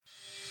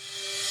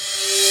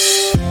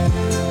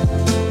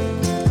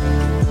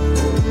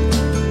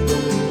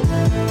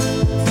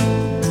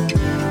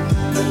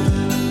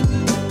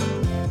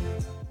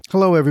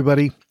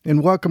everybody,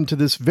 and welcome to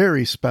this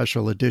very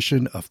special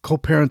edition of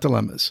Co-Parent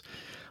Dilemmas.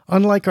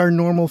 Unlike our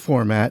normal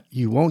format,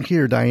 you won't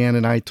hear Diane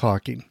and I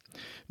talking.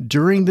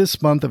 During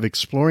this month of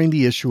exploring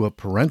the issue of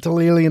parental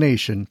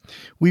alienation,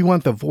 we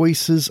want the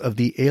voices of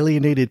the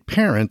alienated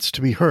parents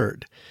to be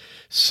heard.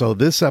 So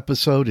this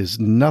episode is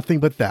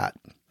nothing but that,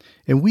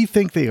 and we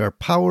think they are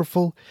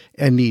powerful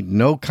and need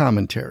no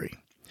commentary.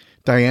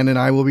 Diane and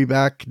I will be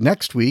back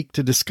next week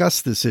to discuss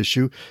this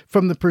issue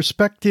from the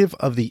perspective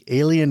of the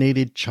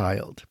alienated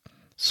child.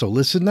 So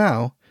listen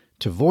now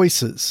to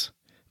Voices,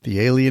 the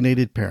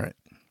Alienated Parent.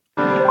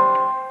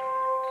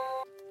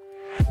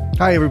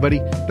 Hi, everybody.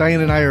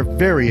 Diane and I are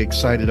very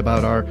excited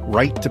about our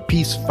Right to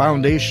Peace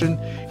Foundation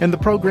and the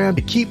program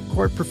to keep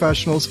court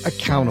professionals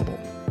accountable.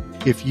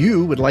 If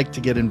you would like to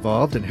get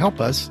involved and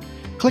help us,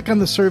 click on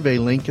the survey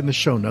link in the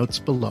show notes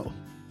below.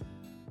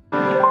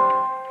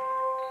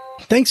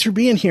 Thanks for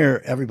being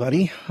here,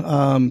 everybody.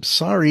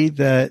 Sorry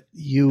that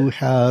you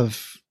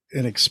have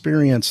an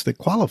experience that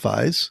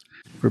qualifies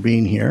for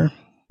being here.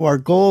 Our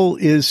goal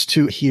is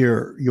to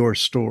hear your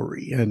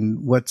story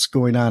and what's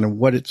going on and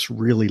what it's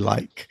really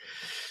like.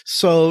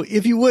 So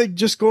if you would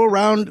just go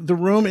around the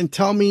room and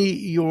tell me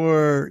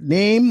your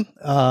name,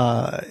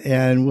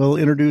 and we'll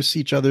introduce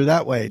each other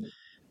that way.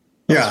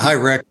 Yeah. Hi,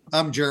 Rick.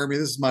 I'm Jeremy.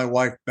 This is my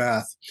wife,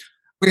 Beth.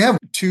 We have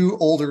two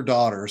older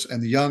daughters,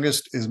 and the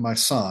youngest is my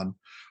son.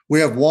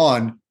 We have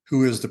one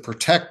who is the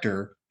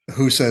protector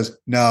who says,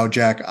 no,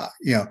 Jack,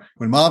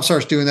 when mom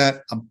starts doing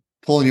that, I'm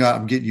pulling you out.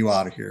 I'm getting you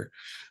out of here.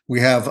 We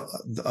have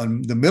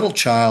the middle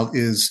child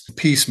is the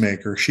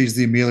peacemaker. She's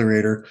the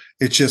ameliorator.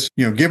 It's just,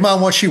 give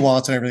mom what she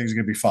wants and everything's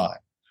going to be fine.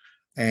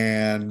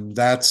 And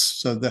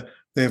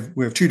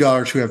we have two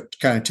daughters who have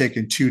kind of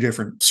taken two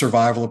different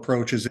survival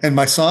approaches. And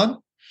my son,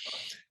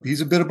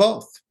 he's a bit of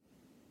both.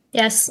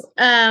 Yes.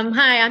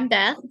 Hi, I'm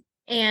Beth.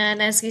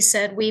 And as he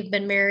said, we've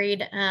been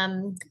married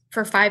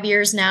for 5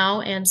 years now.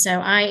 And so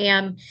I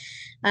am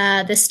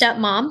the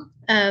stepmom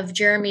of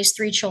Jeremy's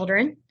 3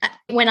 children.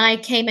 When I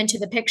came into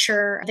the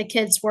picture, the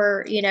kids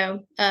were,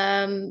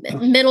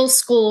 middle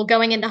school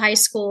going into high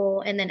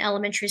school, and then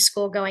elementary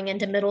school going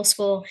into middle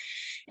school.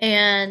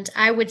 And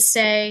I would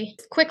say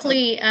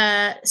quickly,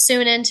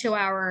 soon into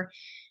our,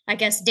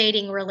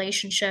 dating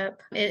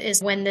relationship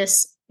is when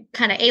this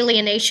kind of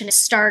alienation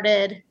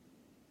started.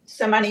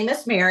 So my name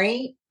is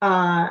Mary.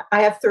 I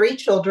have 3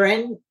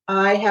 children.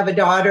 I have a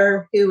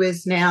daughter who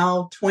is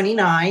now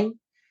 29.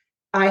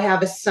 I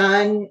have a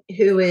son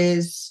who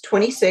is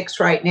 26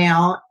 right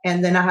now.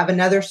 And then I have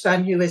another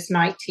son who is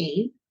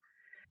 19.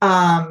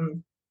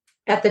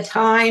 At the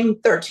time,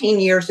 13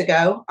 years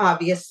ago,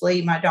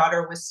 obviously, my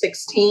daughter was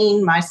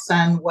 16. My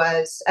son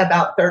was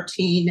about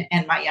 13,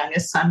 and my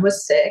youngest son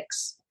was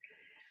 6.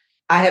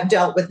 I have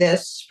dealt with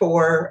this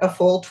for a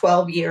full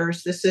 12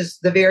 years. This is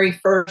the very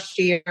first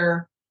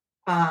year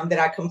that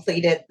I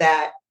completed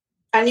that.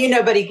 I knew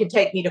nobody could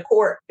take me to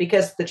court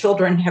because the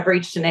children have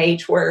reached an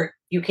age where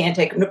you can't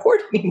take them to court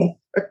anymore.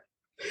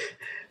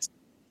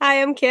 Hi,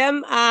 I'm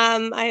Kim.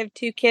 I have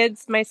 2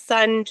 kids. My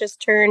son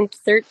just turned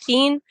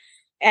 13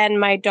 and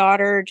my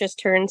daughter just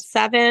turned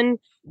 7.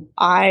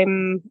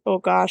 I'm,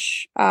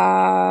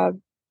 going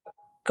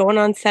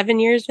on 7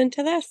 years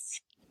into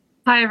this.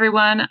 Hi,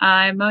 everyone.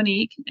 I'm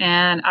Monique,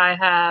 and I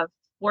have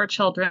 4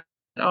 children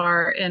that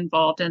are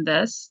involved in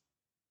this.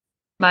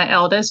 My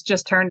eldest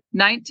just turned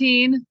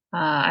 19.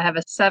 I have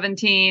a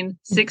 17,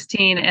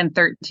 16, and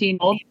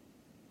 13-year-old.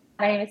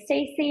 My name is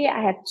Stacy.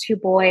 I have 2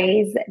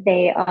 boys.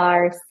 They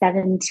are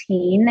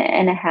 17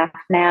 and a half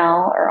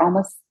now, or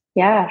almost,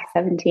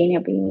 17.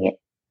 He'll be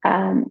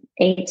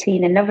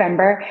 18 in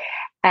November.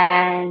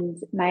 And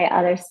my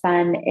other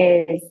son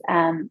is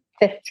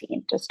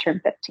 15, just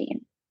turned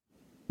 15.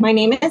 My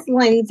name is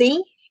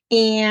Lindsay,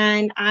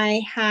 and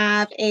I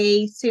have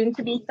a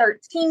soon-to-be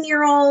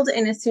 13-year-old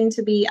and a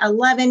soon-to-be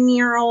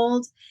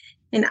 11-year-old.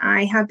 And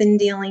I have been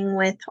dealing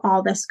with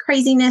all this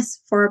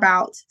craziness for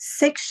about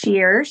 6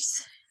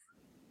 years.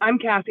 I'm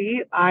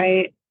Kathy.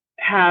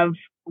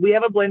 We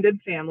have a blended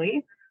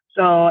family.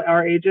 So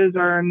our ages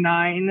are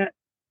 9,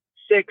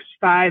 6,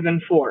 5,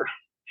 and 4.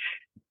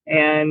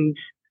 And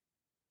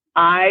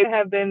I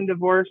have been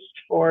divorced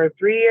for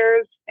 3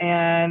 years,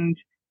 and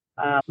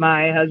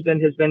my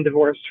husband has been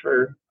divorced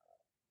for,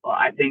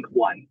 I think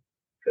 1,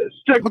 because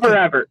it took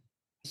forever.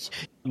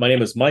 My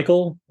name is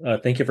Michael.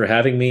 Thank you for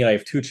having me. I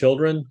have 2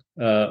 children.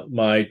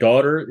 My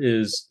daughter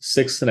is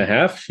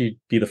 6.5. She'd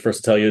be the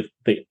first to tell you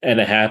the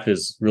and a half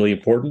is really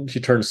important. She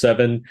turned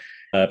 7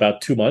 about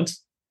 2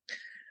 months.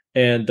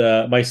 And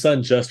my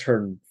son just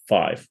turned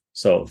 5.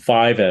 So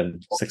 5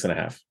 and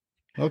 6.5.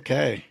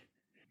 Okay.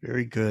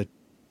 Very good.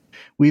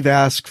 We've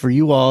asked for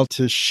you all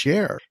to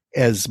share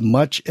as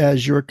much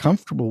as you're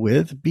comfortable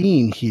with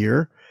being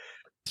here.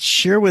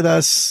 Share with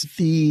us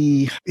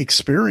the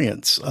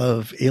experience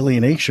of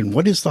alienation.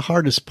 What is the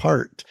hardest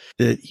part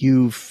that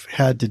you've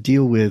had to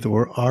deal with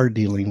or are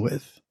dealing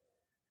with?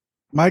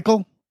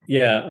 Michael?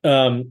 Yeah.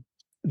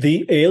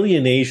 The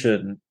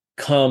alienation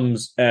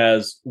comes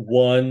as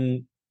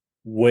one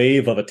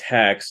wave of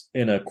attacks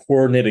in a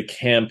coordinated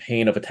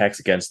campaign of attacks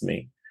against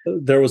me.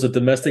 there was a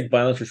domestic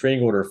violence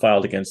restraining order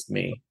filed against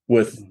me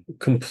with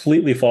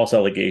completely false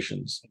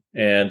allegations.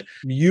 And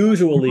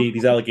usually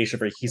these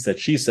allegations are he said,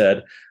 she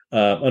said.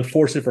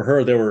 Unfortunately for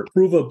her, they were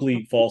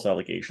provably false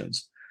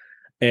allegations.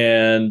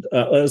 And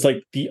it was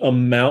like the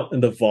amount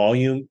and the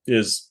volume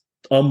is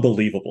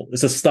unbelievable.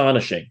 It's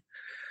astonishing.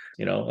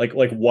 Like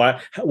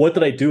what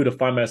did I do to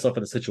find myself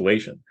in a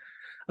situation?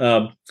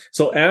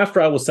 So after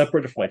I was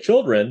separated from my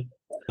children,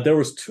 there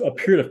was a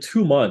period of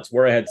 2 months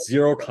where I had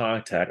zero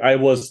contact. I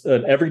was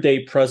an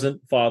everyday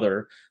present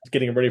father,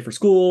 getting him ready for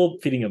school,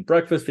 feeding him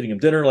breakfast, feeding him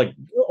dinner, like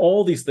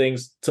all these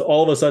things, to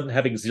all of a sudden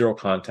having zero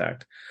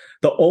contact.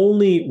 The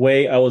only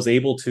way I was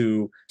able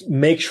to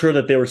make sure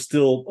that they were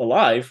still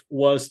alive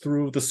was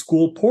through the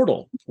school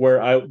portal,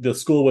 where the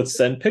school would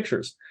send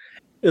pictures.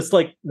 It's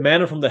like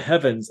manna from the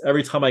heavens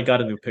every time I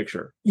got a new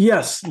picture.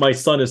 Yes, my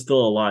son is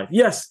still alive.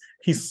 Yes,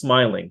 he's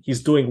smiling.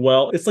 He's doing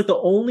well. It's like the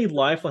only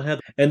life I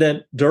had. And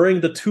then during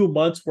the 2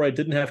 months where I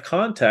didn't have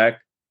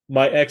contact,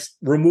 my ex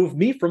removed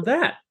me from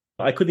that.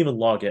 I couldn't even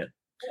log in.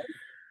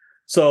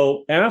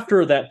 So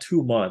after that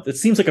 2 months, it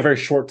seems like a very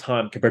short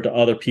time compared to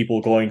other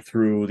people going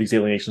through these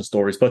alienation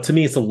stories. But to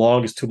me, it's the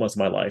longest 2 months of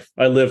my life.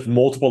 I lived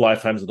multiple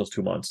lifetimes in those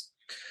 2 months.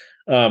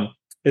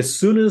 As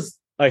soon as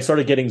I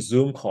started getting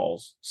Zoom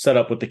calls set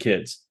up with the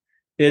kids,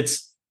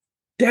 it's,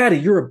 Daddy,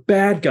 you're a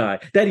bad guy.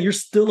 Daddy, you're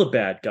still a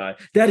bad guy.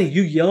 Daddy,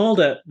 you yelled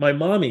at my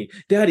mommy.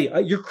 Daddy,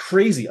 you're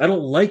crazy. I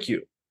don't like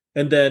you.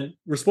 And then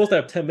we're supposed to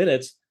have 10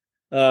 minutes.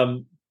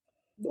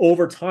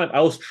 Over time, I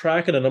was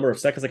tracking the number of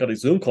seconds I got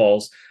these Zoom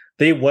calls.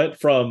 They went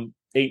from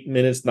 8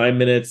 minutes, 9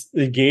 minutes,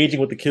 engaging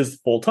with the kids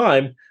full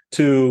time,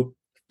 to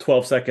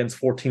 12 seconds,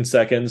 14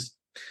 seconds.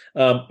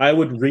 I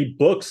would read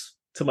books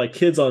to my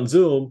kids on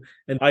Zoom,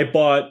 and I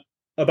bought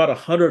about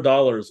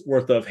 $100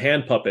 worth of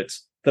hand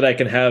puppets that I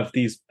can have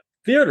these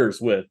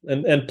theaters with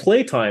and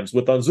play times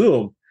with on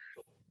Zoom.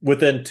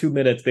 Within 2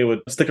 minutes, they would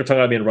stick their tongue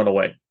at me and run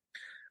away.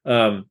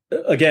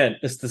 Again,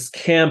 it's this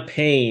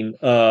campaign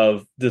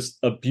of this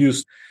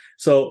abuse.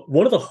 So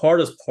one of the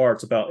hardest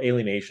parts about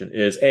alienation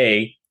is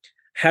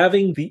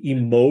having the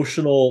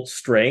emotional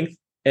strength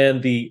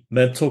and the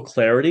mental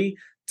clarity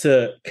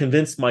to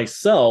convince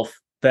myself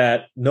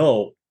that,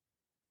 no,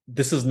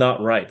 this is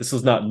not right. This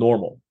is not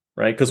normal,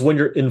 right? Because when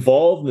you're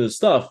involved in this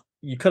stuff,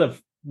 you kind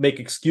of make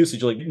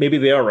excuses. You're like, maybe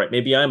they are right.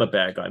 Maybe I'm a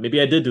bad guy.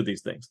 Maybe I did do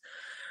these things.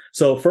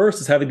 So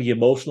first is having the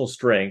emotional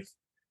strength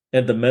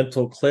and the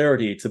mental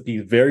clarity to be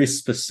very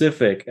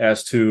specific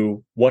as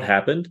to what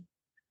happened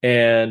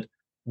and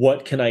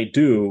what can I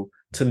do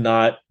to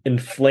not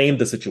inflame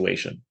the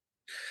situation.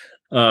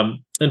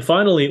 And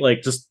finally,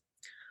 like, just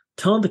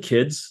telling the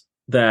kids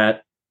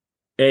that,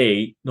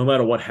 no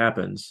matter what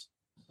happens,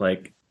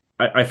 like,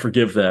 I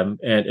forgive them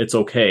and it's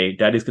okay.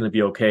 Daddy's going to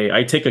be okay.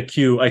 I take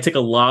a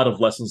lot of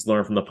lessons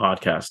learned from the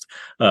podcast,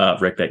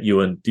 Rick, that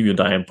you and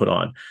Diane put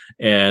on,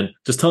 and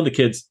just telling the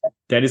kids,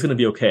 Daddy's going to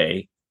be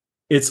okay.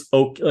 It's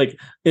okay. Like,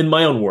 in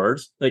my own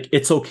words, like,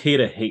 it's okay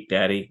to hate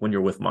Daddy when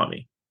you're with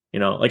Mommy.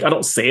 Like, I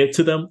don't say it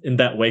to them in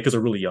that way because they're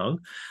really young,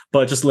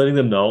 but just letting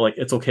them know, like,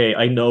 it's okay.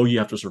 I know you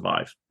have to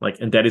survive, like,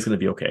 and Daddy's going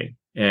to be okay.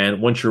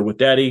 And once you're with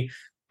Daddy,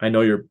 I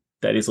know you're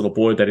Daddy's little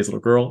boy, Daddy's little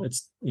girl.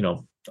 It's,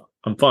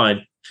 I'm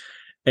fine.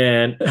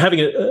 And having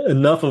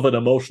enough of an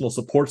emotional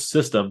support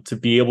system to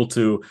be able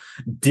to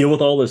deal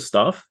with all this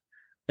stuff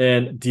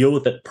and deal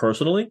with it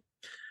personally,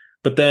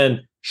 but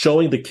then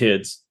showing the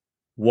kids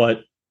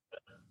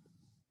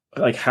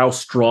how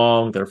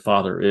strong their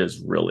father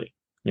is, really,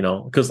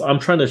 because I'm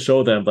trying to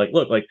show them, like,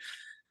 look, like,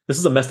 this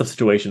is a messed up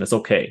situation. It's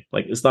okay.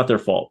 Like, it's not their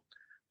fault.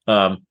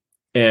 And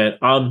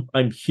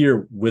I'm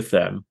here with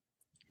them.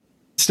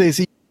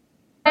 Stacey.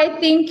 I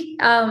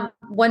think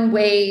one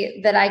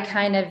way that I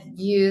kind of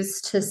use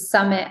to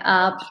sum it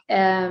up,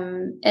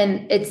 and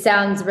it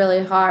sounds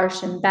really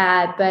harsh and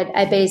bad, but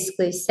I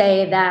basically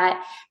say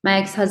that my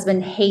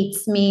ex-husband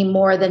hates me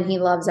more than he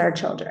loves our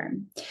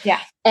children.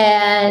 Yeah.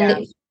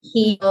 And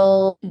he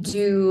will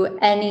do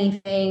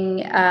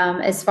anything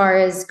as far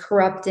as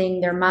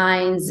corrupting their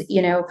minds,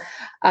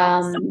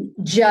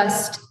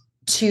 just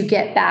to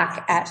get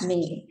back at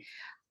me.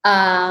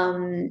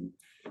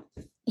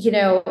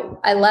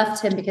 I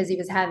left him because he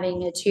was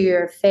having a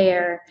 2-year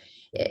affair,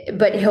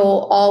 but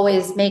he'll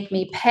always make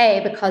me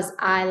pay because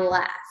I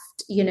left,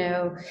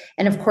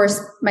 and of course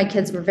my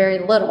kids were very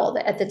little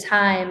at the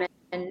time.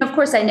 And of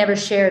course I never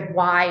shared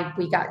why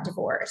we got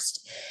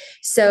divorced.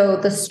 So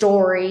the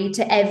story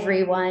to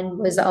everyone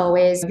was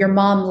always, your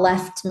mom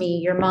left me,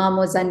 your mom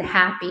was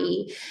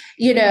unhappy,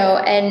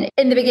 and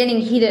in the beginning,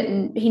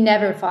 he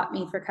never fought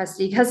me for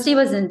custody. Custody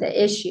wasn't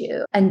the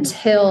issue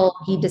until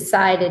he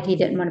decided he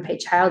didn't want to pay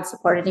child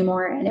support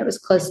anymore. And it was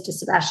close to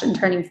Sebastian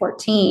turning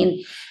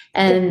 14.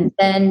 And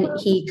then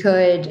he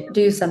could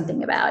do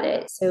something about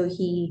it. So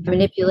he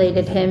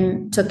manipulated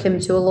him, took him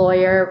to a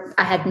lawyer.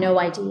 I had no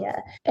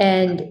idea,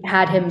 and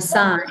had him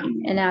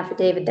sign an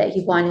affidavit that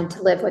he wanted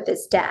to live with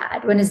his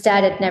dad when his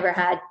dad had never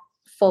had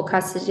full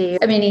custody.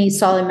 I mean, he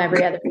saw him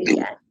every other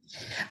weekend.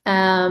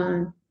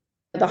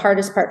 The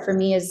hardest part for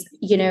me is,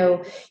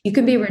 you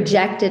can be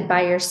rejected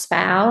by your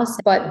spouse,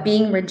 but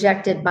being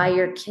rejected by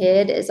your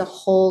kid is a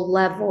whole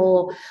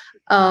level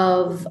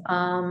of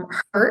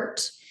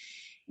hurt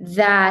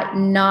that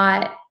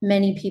not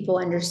many people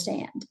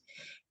understand.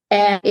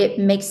 And it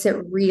makes it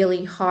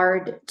really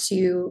hard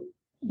to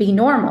be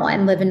normal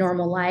and live a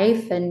normal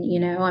life. And,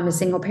 I'm a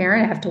single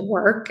parent. I have to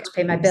work to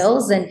pay my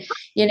bills. And,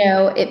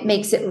 it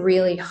makes it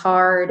really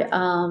hard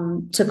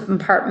to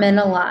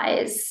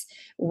compartmentalize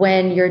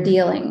when you're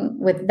dealing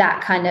with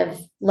that kind of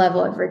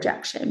level of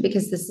rejection,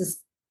 because this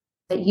is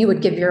that you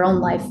would give your own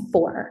life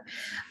for,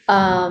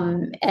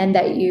 and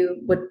that you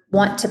would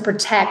want to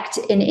protect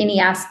in any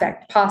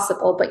aspect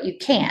possible, but you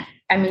can't.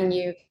 I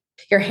mean,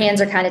 your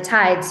hands are kind of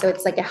tied. So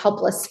it's like a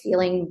helpless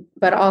feeling,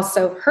 but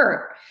also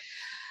hurt.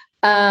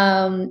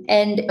 And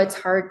it's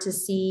hard to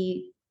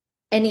see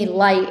any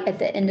light at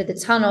the end of the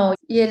tunnel.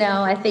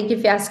 I think if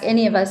you ask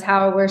any of us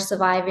how we're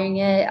surviving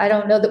it, I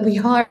don't know that we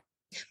are.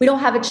 We don't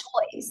have a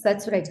choice.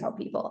 That's what I tell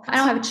people. I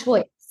don't have a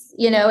choice.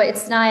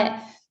 It's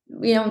not,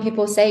 when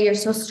people say you're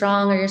so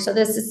strong or you're so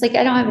this, it's like,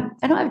 I don't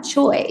have a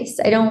choice.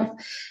 I don't,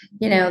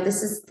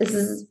 this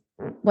is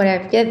what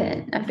I've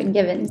been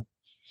given.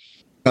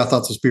 I thought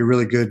this would be a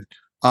really good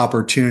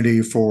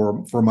opportunity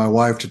for my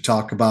wife to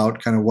talk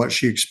about kind of what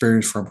she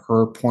experienced from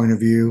her point of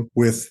view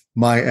with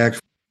my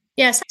ex.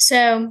 Yes.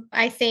 So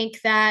I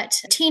think that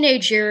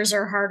teenage years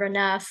are hard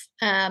enough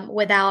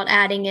without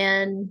adding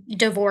in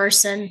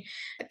divorce and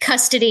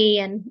custody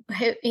and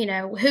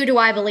who do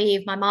I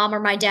believe, my mom or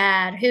my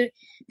dad?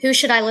 Who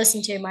should I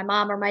listen to, my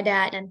mom or my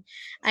dad? And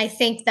I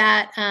think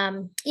that,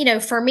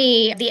 for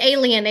me, the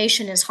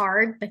alienation is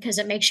hard because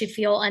it makes you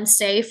feel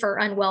unsafe or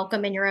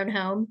unwelcome in your own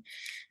home.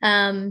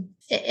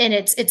 And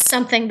it's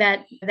something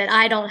that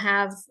I don't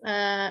have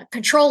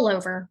control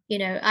over.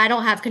 I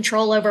don't have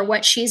control over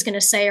what she's going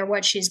to say or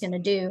what she's going to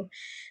do,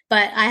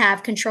 but I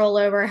have control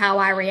over how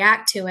I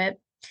react to it.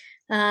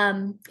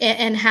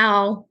 And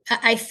how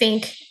I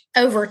think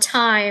over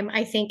time,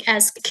 I think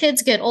as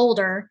kids get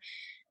older,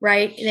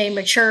 right, they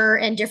mature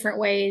in different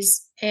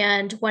ways.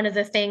 And one of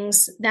the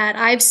things that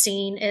I've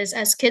seen is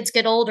as kids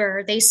get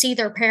older, they see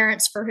their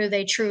parents for who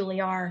they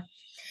truly are.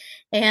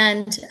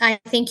 And I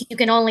think you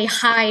can only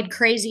hide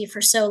crazy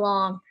for so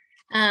long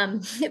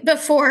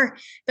before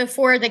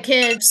the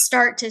kids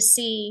start to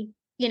see,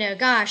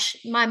 gosh,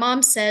 my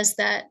mom says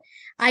that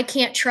I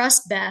can't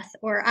trust Beth,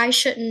 or I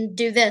shouldn't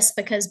do this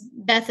because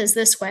Beth is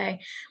this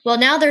way. Well,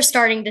 now they're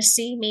starting to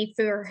see me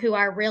for who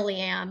I really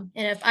am.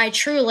 And if I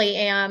truly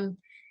am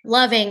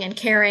loving and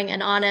caring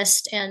and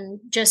honest and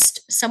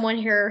just someone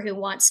here who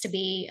wants to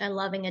be a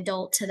loving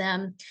adult to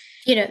them,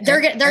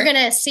 they're going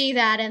to see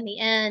that in the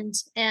end.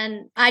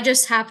 And I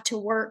just have to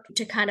work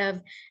to kind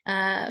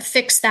of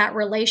fix that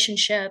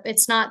relationship.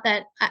 It's not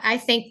that I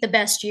think the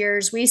best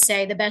years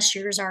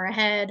are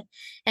ahead.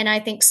 And I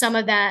think some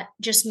of that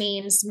just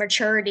means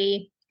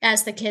maturity.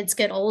 As the kids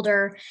get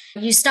older,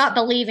 you stop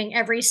believing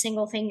every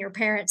single thing your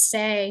parents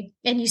say,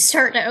 and you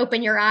start to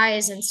open your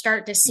eyes and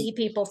start to see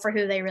people for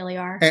who they really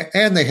are.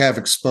 And they have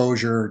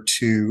exposure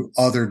to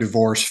other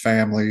divorced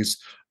families,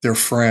 their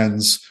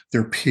friends,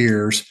 their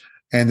peers,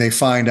 and they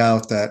find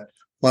out that,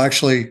 well,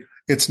 actually,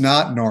 it's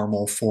not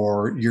normal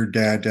for your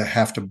dad to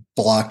have to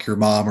block your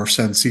mom or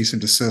send cease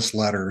and desist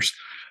letters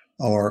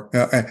or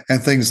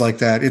and things like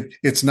that.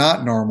 It's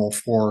not normal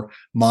for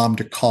mom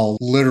to call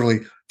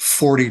literally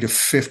 40 to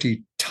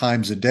 50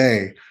 times a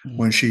day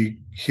when she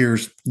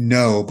hears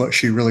no, but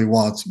she really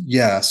wants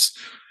yes.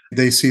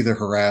 They see the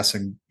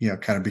harassing,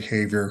 kind of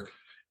behavior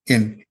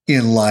in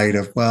light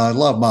of, well, I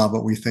love mom,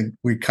 but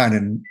we kind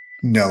of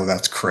know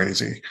that's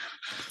crazy.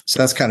 So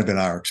that's kind of been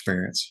our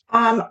experience.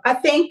 I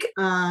think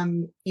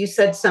you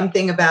said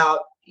something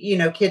about,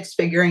 kids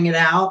figuring it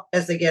out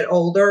as they get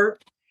older.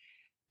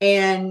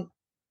 And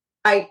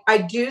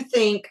I do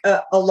think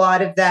a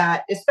lot of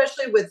that,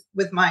 especially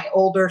with my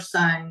older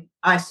son,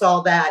 I saw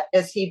that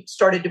as he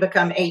started to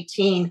become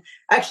 18.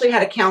 I actually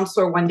had a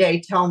counselor one day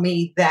tell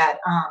me that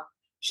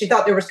she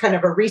thought there was kind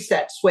of a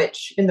reset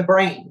switch in the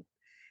brain.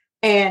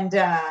 And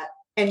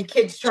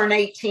kids turn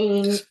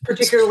 18,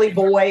 particularly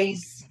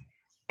boys,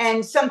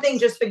 and something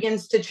just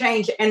begins to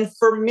change. And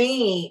for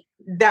me,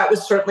 that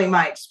was certainly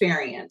my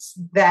experience,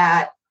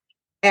 that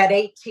at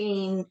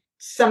 18,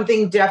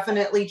 something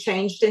definitely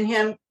changed in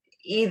him.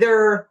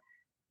 Either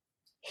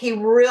he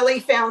really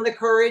found the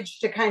courage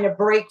to kind of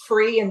break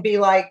free and be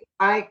like,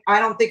 I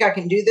don't think I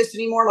can do this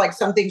anymore. Like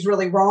something's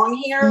really wrong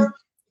here.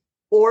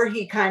 Or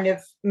he kind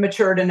of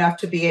matured enough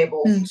to be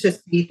able to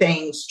see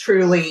things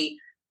truly,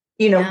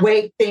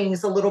 weigh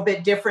things a little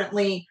bit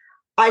differently.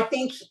 I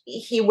think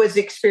he was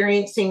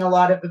experiencing a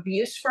lot of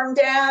abuse from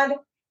dad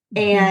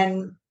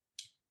and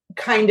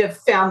kind of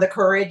found the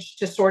courage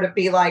to sort of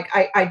be like,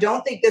 I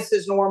don't think this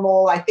is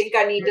normal. I think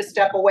I need to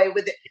step away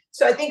with it.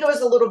 So I think it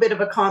was a little bit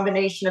of a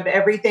combination of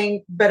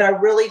everything, but I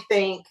really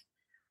think,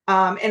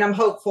 and I'm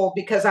hopeful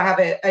because I have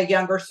a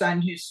younger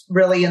son who's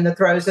really in the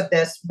throes of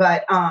this,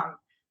 but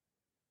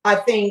I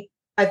think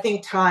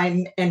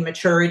time and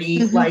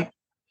maturity,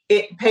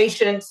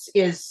 patience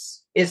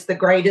is the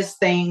greatest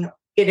thing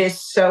It is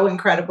so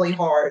incredibly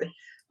hard.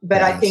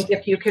 But I think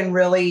if you can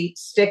really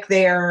stick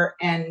there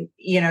and,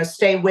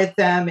 stay with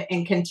them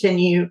and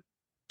continue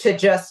to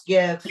just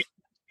give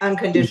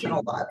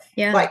unconditional love.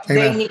 Yeah. Like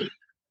they need.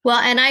 Well,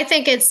 and I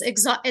think it's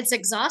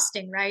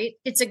exhausting, right?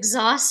 It's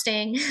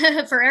exhausting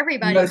for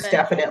everybody. Most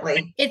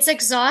definitely. It's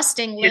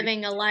exhausting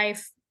living a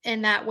life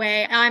in that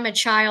way. I'm a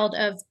child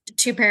of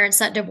two parents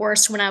that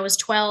divorced when I was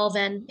 12,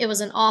 and it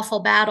was an awful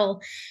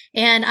battle.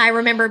 And I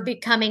remember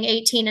becoming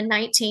 18 and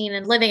 19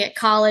 and living at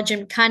college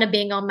and kind of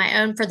being on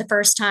my own for the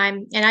first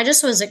time. And I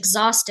just was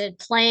exhausted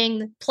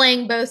playing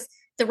both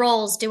the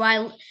roles.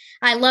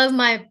 I love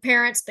my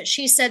parents, but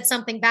she said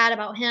something bad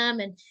about him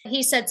and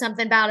he said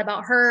something bad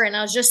about her. And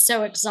I was just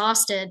so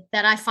exhausted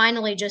that I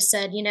finally just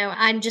said,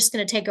 I'm just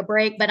going to take a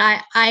break. But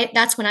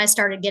that's when I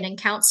started getting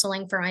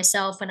counseling for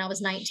myself when I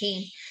was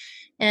 19.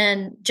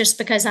 And just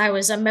because I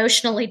was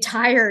emotionally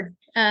tired.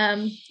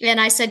 And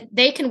I said,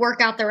 they can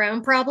work out their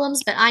own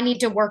problems, but I need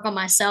to work on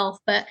myself.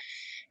 But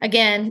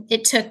again,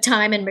 it took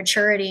time and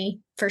maturity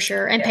for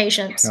sure, and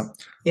patience.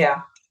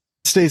 Yeah.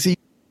 Stacey.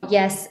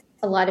 Yes.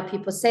 A lot of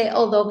people say,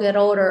 oh, they'll get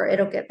older,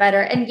 it'll get better.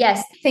 And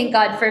yes, thank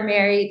God for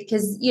married,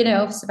 because,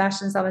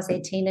 Sebastian's almost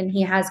 18 and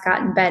he has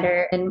gotten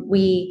better. And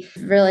we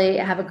really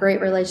have a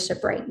great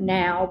relationship right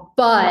now.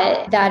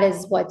 But that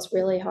is what's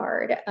really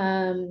hard.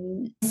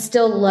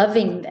 Still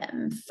loving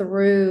them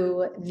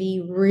through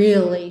the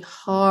really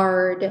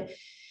hard,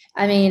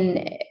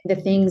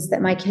 the things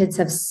that my kids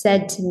have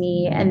said to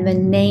me and the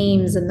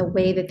names and the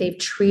way that they've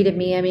treated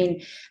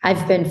me.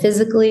 I've been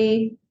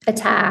physically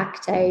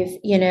attacked. I've,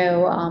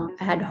 I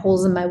had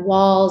holes in my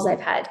walls. I've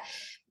had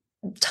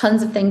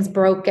tons of things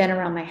broken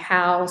around my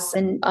house.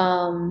 And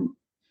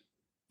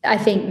I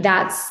think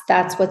that's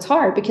what's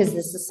hard, because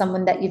this is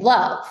someone that you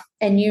love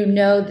and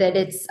that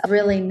it's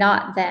really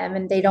not them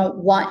and they don't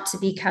want to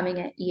be coming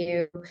at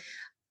you.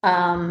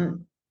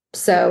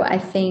 So I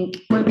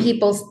think when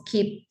people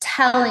keep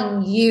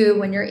telling you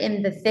when you're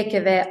in the thick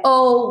of it,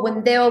 oh,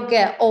 when they'll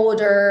get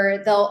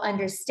older, they'll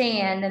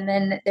understand. And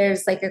then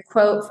there's like a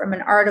quote from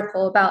an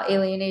article about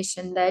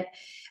alienation that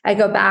I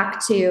go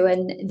back to,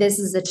 and this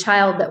is a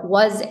child that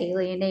was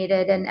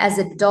alienated. And as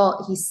an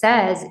adult, he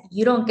says,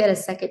 you don't get a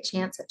second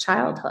chance at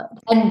childhood,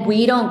 and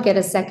we don't get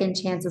a second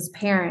chance as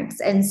parents.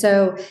 And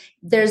so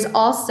there's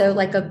also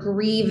like a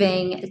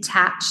grieving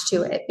attached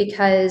to it,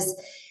 because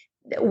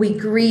we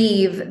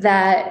grieve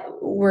that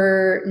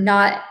we're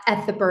not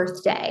at the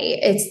birthday.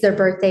 It's their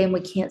birthday and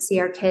we can't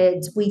see our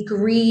kids. We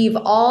grieve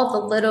all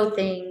the little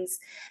things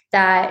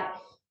that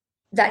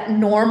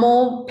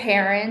normal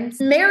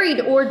parents, married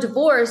or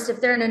divorced,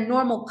 if they're in a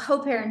normal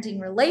co-parenting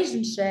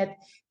relationship,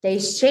 they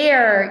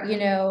share,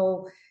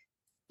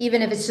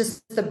 even if it's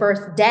just the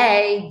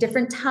birthday,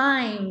 different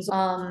times.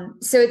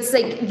 So it's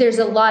like there's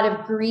a lot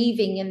of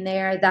grieving in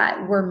there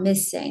that we're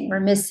missing. We're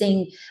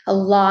missing a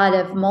lot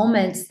of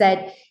moments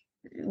that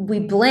we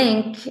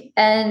blink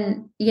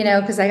and,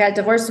 because I got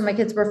divorced when my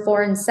kids were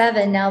 4 and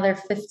 7, now they're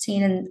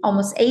 15 and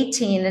almost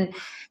 18. And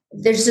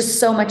there's just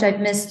so much I've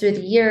missed through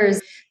the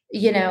years.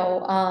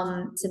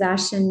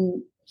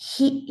 Sebastian,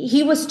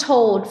 he was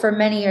told for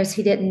many years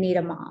he didn't need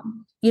a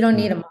mom. You don't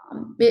need a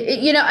mom,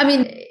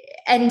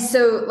 and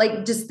so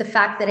like just the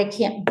fact that I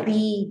can't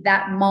be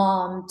that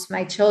mom to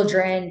my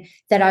children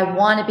that I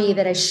want to be,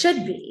 that I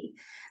should be.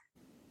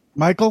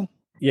 Michael?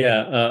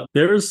 Yeah,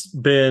 there's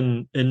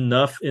been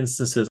enough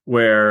instances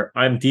where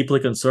I'm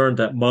deeply concerned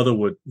that mother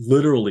would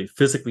literally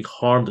physically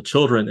harm the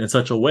children in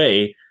such a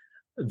way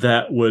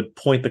that would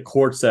point the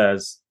courts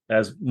as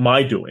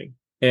my doing.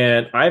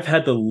 And I've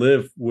had to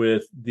live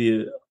with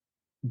the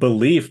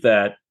belief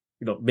that,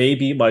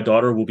 maybe my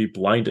daughter will be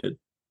blinded,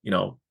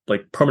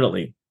 like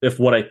permanently, if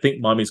what I think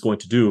mommy's going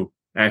to do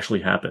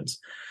actually happens.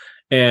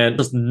 And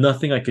there's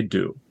nothing I could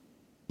do.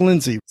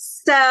 Lindsay.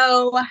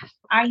 So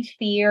I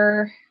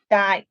fear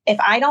that if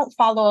I don't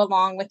follow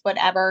along with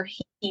whatever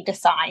he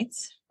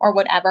decides or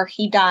whatever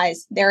he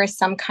does, there is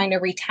some kind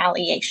of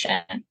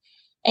retaliation.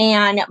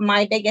 And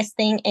my biggest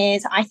thing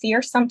is I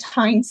fear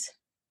sometimes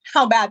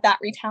how bad that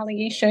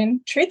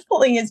retaliation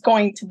truthfully is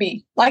going to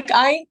be. Like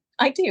I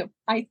do.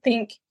 I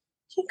think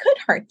he could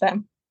hurt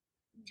them.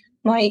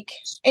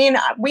 And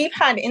we've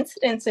had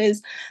incidences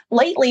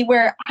lately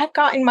where I've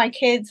gotten my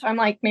kids, I'm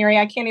like, Mary,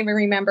 I can't even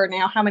remember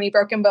now how many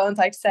broken bones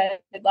I've said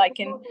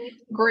in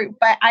group,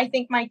 but I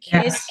think my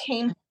kids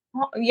came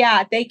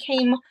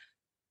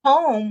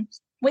home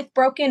with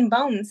broken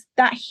bones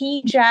that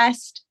he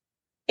just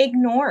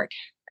ignored.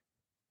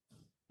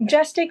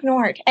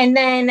 And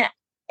then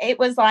it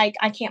was like,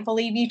 I can't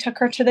believe you took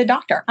her to the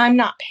doctor. I'm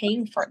not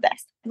paying for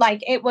this. My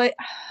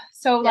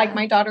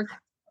daughter,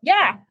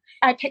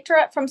 I picked her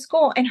up from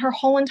school and her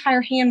whole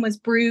entire hand was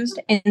bruised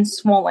and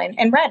swollen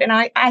and red.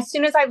 And as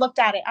soon as I looked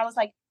at it, I was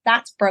like,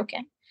 that's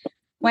broken.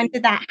 When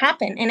did that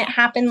happen? And it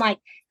happened like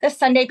the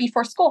Sunday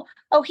before school.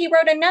 Oh, he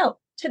wrote a note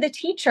to the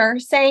teacher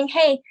saying,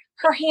 hey,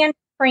 her hand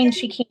sprained,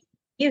 she can't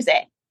use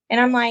it. And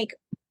I'm like,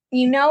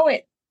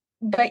 it,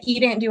 but you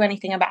didn't do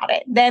anything about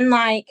it. Then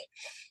my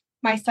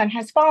son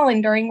has fallen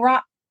during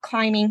rock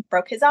climbing,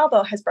 broke his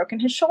elbow, has broken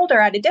his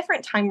shoulder at a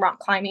different time rock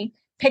climbing.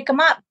 pick him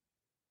up.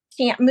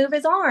 Can't move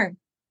his arm,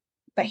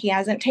 but he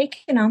hasn't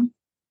taken him.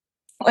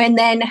 And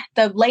then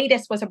the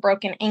latest was a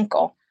broken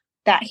ankle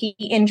that he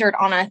injured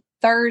on a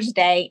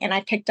Thursday, and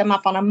I picked him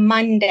up on a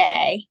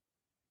Monday,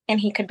 and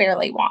he could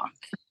barely walk,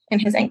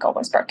 and his ankle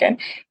was broken.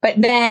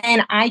 But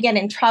then I get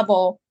in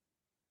trouble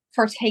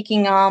for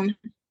taking him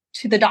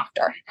to the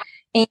doctor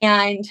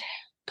and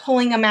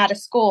pulling him out of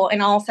school.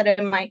 And all of a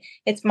sudden,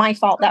 it's my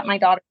fault that my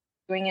daughter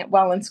is doing it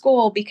well in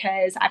school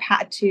because I've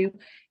had to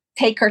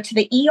take her to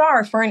the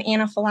ER for an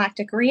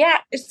anaphylactic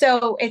reaction.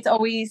 So it's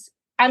always,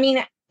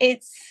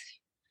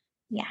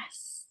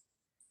 yes.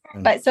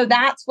 But so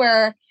that's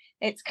where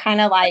it's kind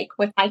of like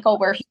with Michael,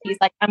 where he's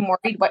like, I'm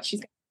worried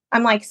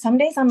I'm like, some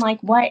days I'm like,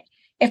 what?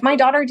 If my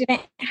daughter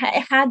didn't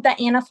had the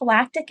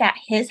anaphylactic at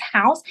his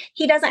house,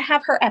 he doesn't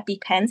have her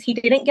EpiPens. He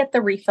didn't get the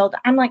refill.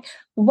 I'm like,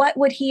 what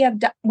would he have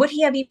done? Would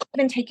he have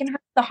even taken her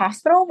to the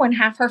hospital when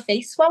half her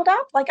face swelled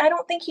up? Like, I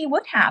don't think he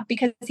would have,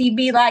 because he'd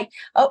be like,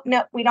 oh,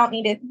 no, we don't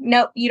need it.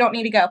 No, you don't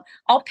need to go.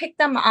 I'll pick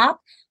them up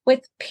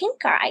with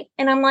pink eye.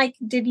 And I'm like,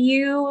 did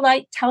you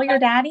tell your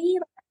daddy?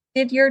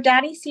 Did your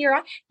daddy see your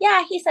eye?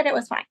 Yeah, he said it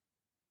was fine.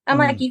 I'm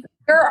like,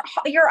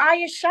 your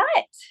eye is shut.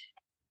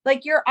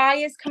 Like, your eye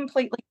is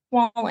completely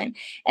swollen.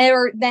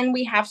 Or then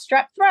we have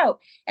strep throat.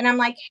 And I'm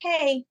like,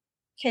 hey,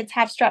 kids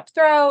have strep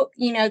throat.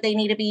 They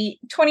need to be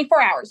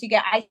 24 hours. You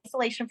get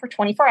isolation for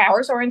 24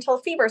 hours or until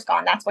the fever's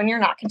gone. That's when you're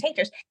not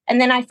contagious.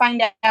 And then I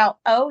find out,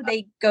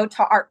 they go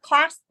to art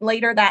class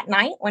later that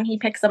night when he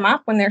picks them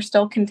up when they're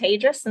still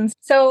contagious. And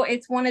so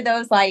it's one of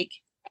those, I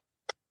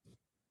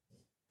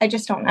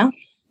just don't know.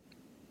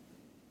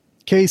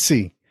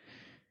 Casey.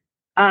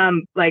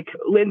 Like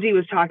Lindsay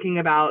was talking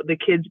about the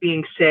kids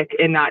being sick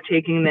and not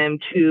taking them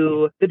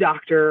to the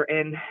doctor.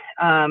 And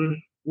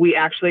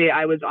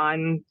I was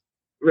on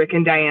Rick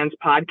and Diane's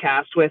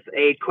podcast with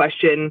a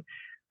question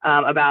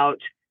about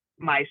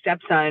my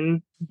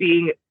stepson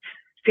being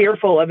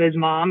fearful of his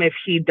mom if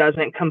he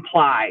doesn't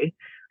comply.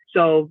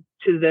 So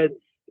to the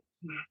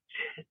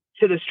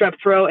strep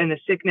throat and the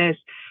sickness,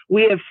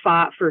 we have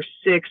fought for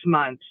 6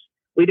 months.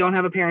 We don't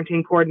have a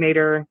parenting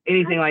coordinator,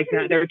 anything like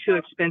that. They're too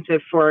expensive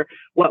for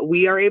what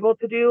we are able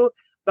to do.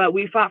 But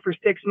we fought for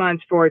 6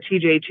 months for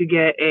TJ to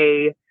get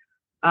a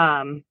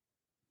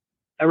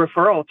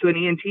referral to an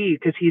ENT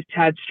because he's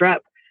had strep,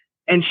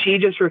 and she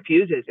just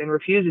refuses and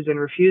refuses and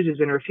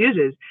refuses and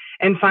refuses.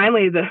 And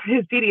finally,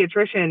 his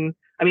pediatrician,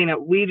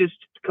 we just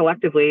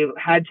collectively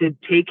had to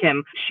take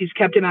him. She's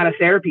kept him out of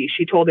therapy.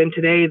 She told him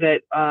today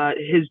that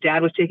his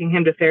dad was taking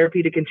him to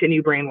therapy to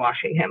continue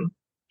brainwashing him.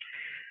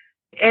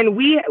 And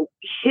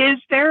his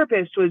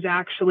therapist was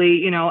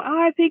actually,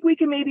 I think we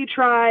can maybe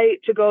try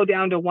to go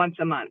down to once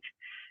a month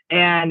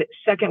and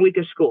second week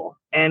of school.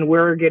 And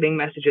we're getting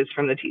messages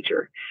from the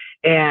teacher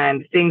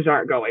and things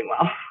aren't going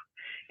well.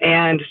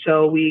 And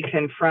so we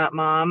confront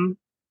mom.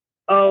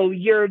 Oh,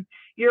 you're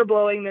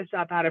blowing this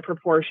up out of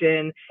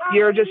proportion.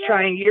 You're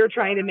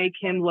trying to make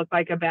him look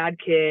like a bad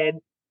kid.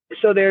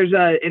 So there's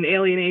an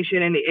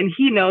alienation, and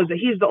he knows that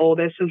he's the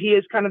oldest. So he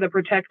is kind of the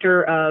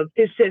protector of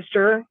his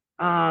sister.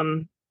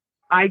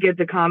 I get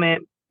the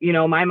comment,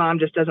 my mom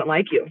just doesn't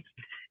like you.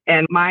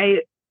 And my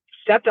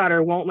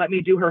stepdaughter won't let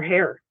me do her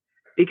hair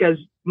because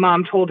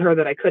mom told her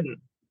that I couldn't.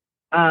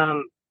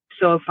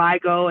 So if I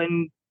go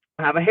and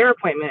have a hair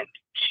appointment,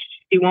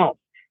 she won't,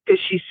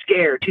 because she's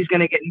scared. She's going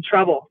to get in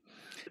trouble.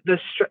 The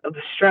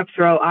strep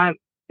throat,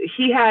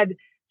 he had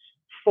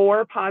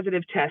 4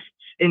 positive tests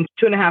in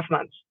 2.5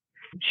 months.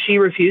 She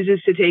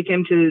refuses to take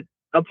him to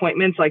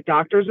appointments like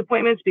doctor's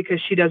appointments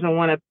because she doesn't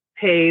want to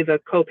pay the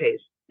copays.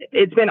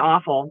 It's been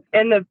awful.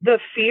 And the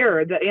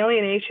fear, the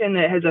alienation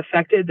that has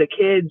affected the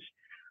kids,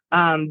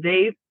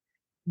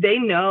 they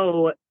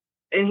know,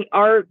 and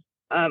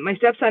my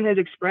stepson has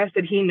expressed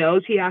that he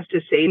knows he has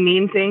to say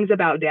mean things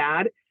about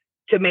dad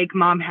to make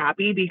mom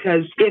happy,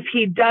 because if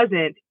he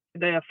doesn't,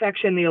 the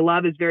affection, the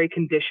love is very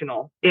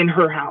conditional in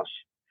her house.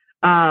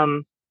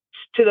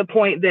 To the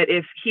point that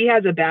if he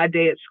has a bad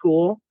day at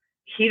school,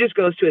 he just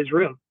goes to his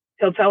room.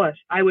 He'll tell us,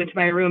 I went to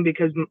my room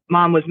because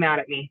mom was mad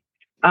at me.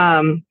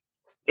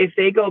 If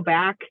they go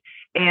back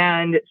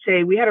and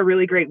say, we had a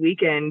really great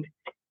weekend,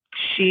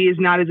 she is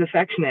not as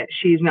affectionate.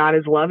 She's not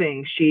as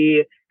loving.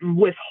 She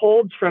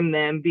withholds from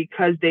them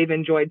because they've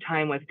enjoyed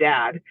time with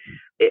dad.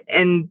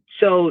 And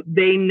so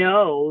they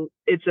know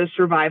it's a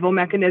survival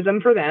mechanism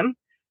for them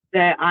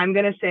that I'm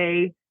going to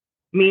say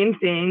mean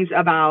things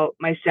about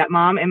my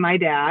stepmom and my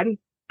dad,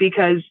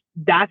 because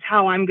that's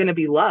how I'm going to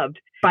be loved.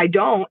 If I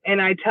don't,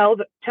 and I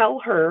tell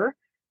her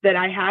that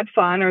I had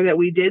fun or that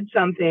we did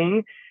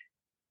something,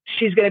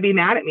 she's going to be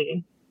mad at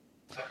me.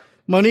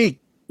 Monique.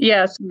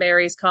 Yes,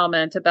 Mary's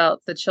comment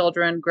about the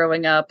children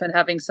growing up and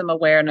having some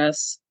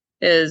awareness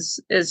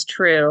is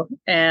true.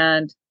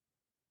 And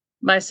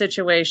my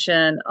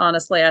situation,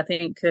 honestly, I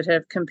think could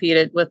have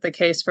competed with the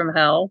case from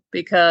hell,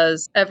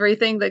 because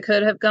everything that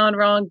could have gone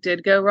wrong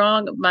did go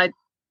wrong.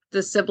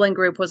 The sibling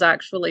group was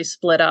actually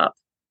split up.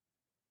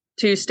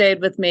 2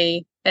 stayed with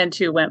me and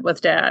 2 went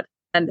with dad.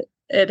 And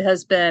it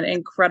has been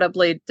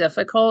incredibly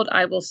difficult.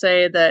 I will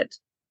say that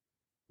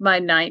my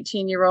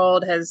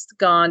 19-year-old has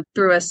gone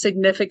through a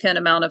significant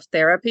amount of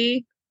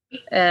therapy.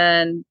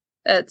 And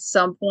at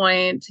some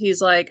point,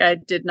 he's like, I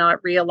did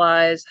not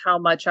realize how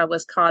much I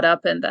was caught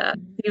up in that.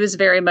 He was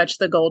very much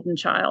the golden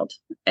child.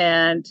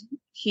 And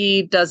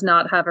he does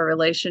not have a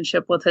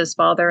relationship with his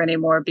father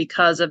anymore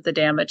because of the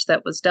damage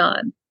that was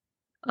done.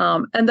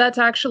 And that's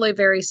actually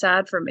very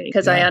sad for me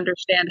because I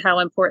understand how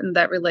important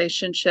that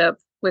relationship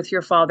with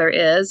your father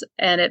is.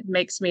 And it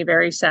makes me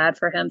very sad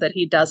for him that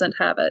he doesn't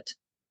have it.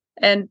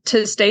 And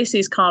to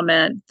Stacy's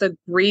comment, the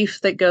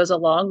grief that goes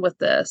along with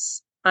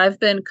this, I've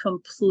been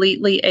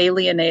completely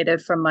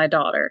alienated from my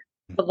daughter.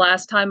 The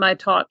last time I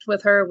talked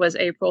with her was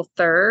April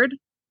 3rd.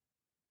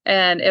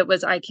 And it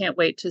was, I can't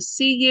wait to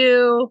see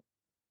you.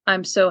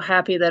 I'm so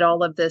happy that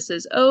all of this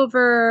is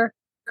over.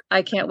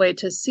 I can't wait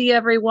to see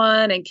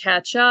everyone and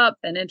catch up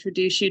and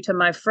introduce you to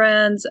my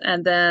friends.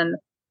 And then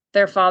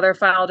their father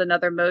filed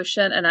another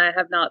motion, and I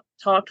have not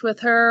talked with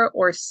her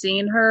or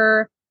seen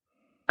her.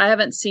 I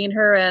haven't seen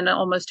her in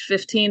almost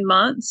 15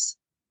 months,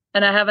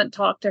 and I haven't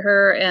talked to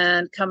her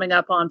in coming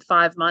up on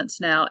 5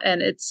 months now.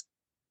 And it's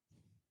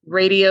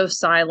radio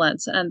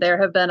silence. And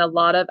there have been a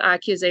lot of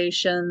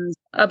accusations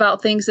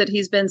about things that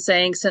he's been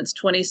saying since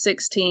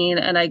 2016.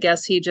 And I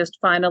guess he just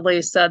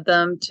finally said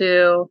them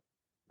to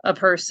a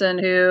person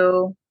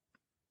who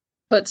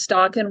put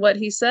stock in what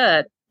he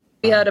said.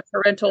 He had a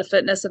parental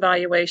fitness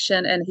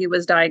evaluation, and he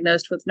was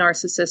diagnosed with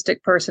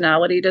narcissistic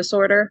personality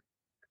disorder.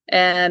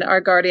 And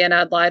our guardian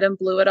ad litem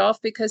blew it off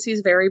because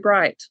he's very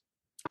bright.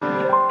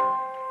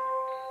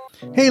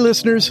 Hey,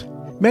 listeners.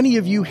 Many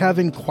of you have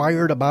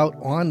inquired about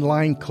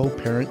online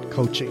co-parent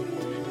coaching.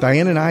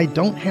 Diane and I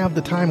don't have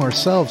the time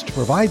ourselves to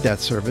provide that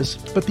service,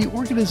 but the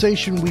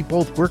organization we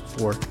both work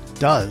for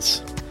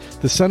does.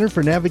 The Center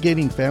for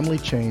Navigating Family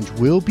Change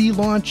will be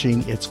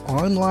launching its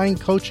online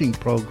coaching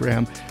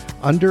program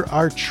under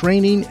our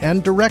training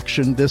and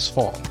direction this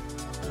fall.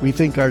 We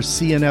think our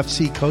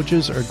CNFC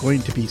coaches are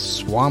going to be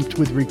swamped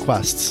with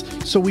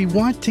requests, so we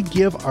want to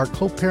give our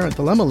Co-Parent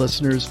Dilemma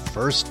listeners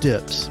first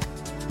dibs.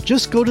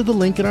 Just go to the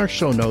link in our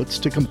show notes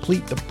to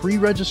complete the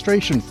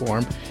pre-registration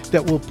form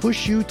that will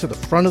push you to the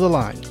front of the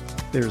line.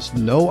 There's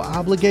no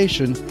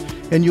obligation,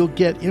 and you'll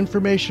get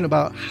information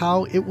about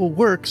how it will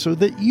work so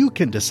that you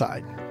can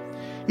decide.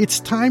 It's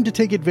time to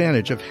take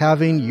advantage of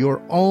having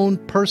your own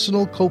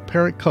personal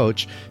co-parent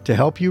coach to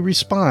help you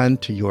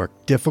respond to your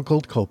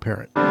difficult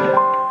co-parent.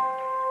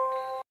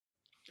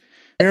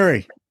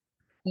 Mary.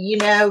 You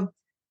know,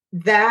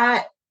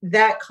 that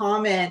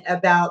comment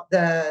about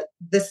the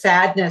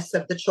sadness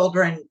of the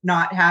children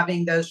not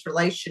having those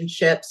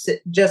relationships,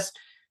 it just,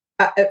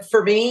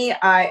 for me,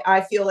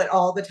 I feel it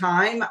all the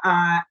time.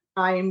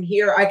 I'm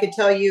here. I could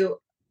tell you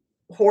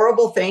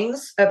horrible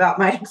things about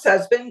my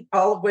ex-husband,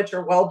 all of which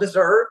are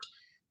well-deserved.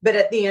 But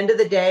at the end of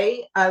the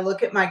day, I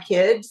look at my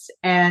kids,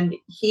 and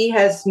he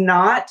has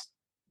not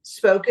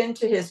spoken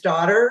to his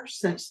daughter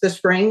since the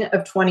spring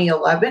of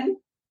 2011.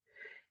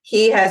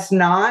 He has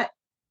not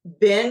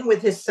been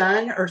with his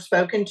son or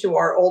spoken to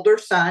our older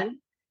son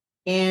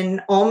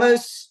in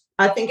almost,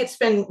 I think it's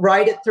been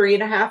right at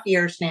 3.5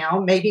 years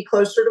now, maybe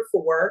closer to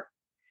 4.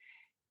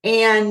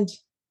 And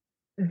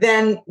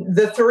then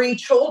the 3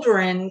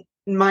 children,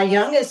 my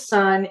youngest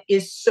son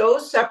is so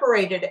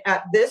separated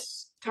at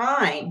this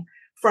time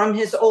from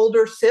his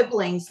older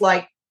siblings.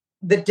 Like,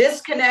 the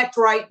disconnect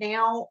right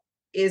now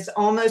is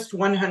almost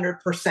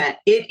 100%.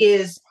 It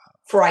is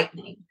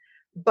frightening.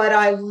 But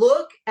I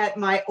look at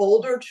my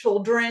older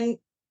children,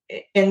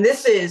 and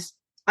this is,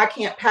 I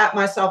can't pat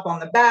myself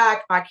on the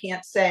back. I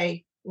can't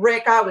say,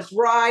 Rick, I was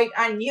right.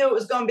 I knew it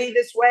was going to be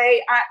this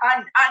way.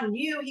 I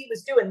knew he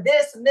was doing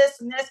this and this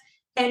and this.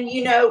 And,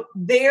 you know,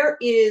 there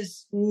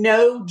is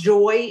no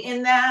joy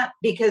in that,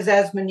 because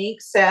as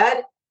Monique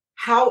said,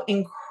 how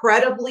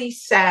incredibly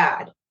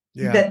sad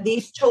that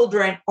these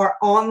children are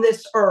on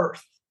this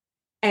earth,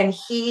 and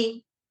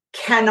he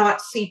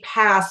cannot see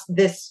past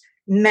this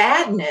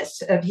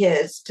madness of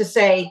his to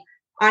say,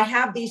 I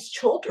have these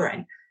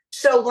children.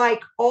 So,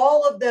 like,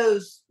 all of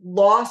those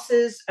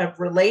losses of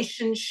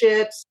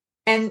relationships,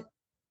 and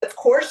of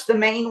course the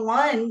main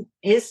one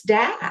is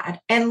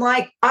dad. And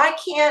like, I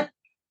can't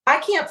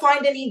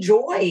find any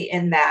joy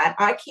in that.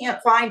 I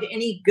can't find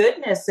any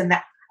goodness in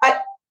that.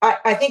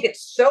 I think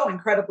it's so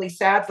incredibly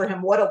sad for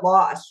him. What a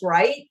loss,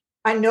 right?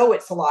 I know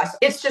it's a loss.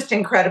 It's just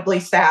incredibly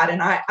sad.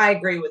 And I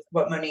agree with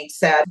what Monique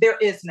said. There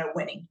is no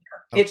winning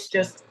here. It's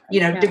just,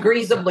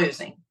 degrees of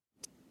losing.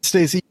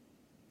 Stacey.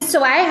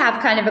 So I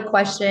have kind of a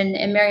question,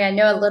 and Mary, I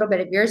know a little bit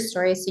of your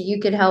story, so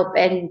you could help.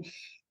 And,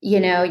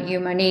 you,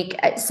 Monique.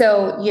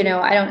 So,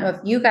 I don't know if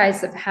you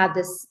guys have had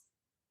this,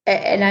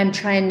 and I'm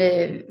trying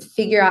to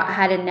figure out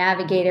how to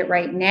navigate it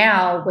right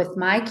now with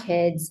my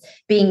kids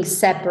being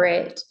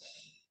separate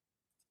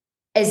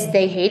as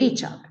they hate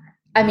each other.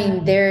 I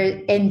mean,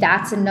 and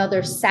that's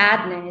another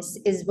sadness,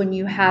 is when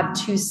you have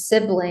 2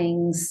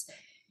 siblings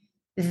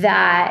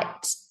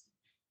that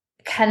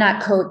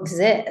cannot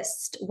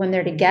coexist when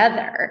they're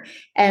together.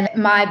 And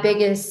my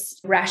biggest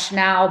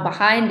rationale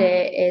behind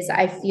it is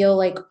I feel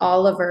like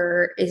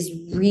Oliver is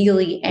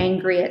really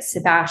angry at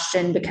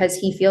Sebastian because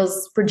he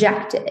feels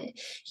rejected.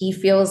 He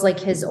feels like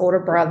his older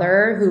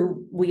brother,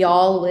 who we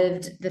all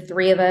lived, the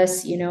three of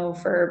us,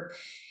 for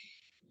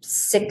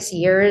 6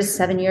 years,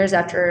 7 years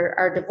after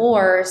our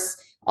divorce,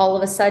 all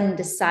of a sudden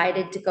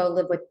decided to go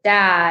live with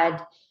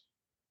dad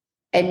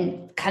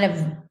and kind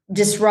of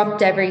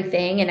disrupt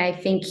everything. And I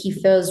think he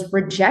feels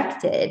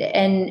rejected.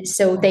 And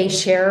so they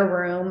share a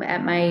room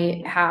at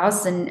my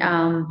house. And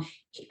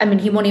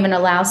he won't even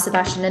allow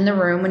Sebastian in the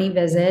room when he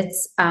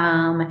visits.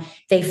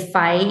 They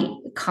fight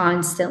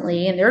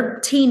constantly, and they're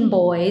teen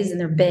boys and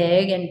they're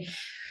big.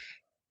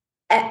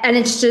 And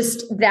it's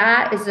just,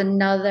 that is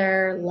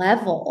another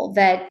level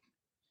that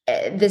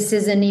this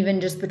isn't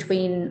even just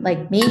between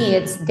like me,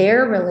 it's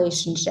their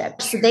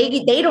relationship. So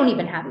they don't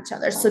even have each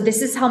other. So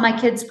this is how my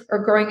kids are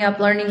growing up,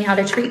 learning how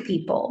to treat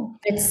people.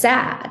 It's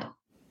sad.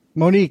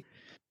 Monique.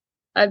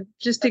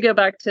 Just to go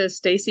back to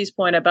Stacy's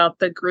point about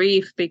the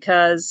grief,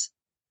 because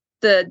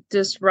the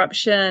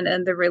disruption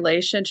and the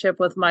relationship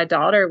with my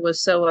daughter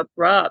was so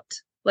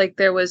abrupt. Like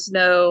there was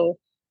no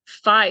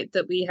fight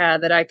that we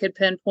had that I could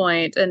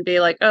pinpoint and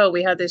be like, oh,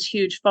 we had this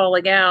huge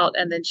falling out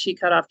and then she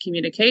cut off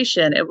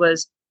communication. It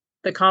was,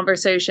 the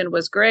conversation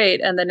was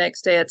great. And the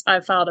next day it's, I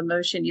filed a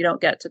motion, you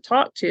don't get to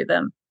talk to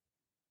them.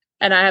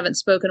 And I haven't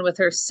spoken with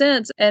her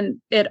since.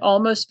 And it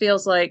almost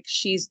feels like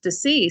she's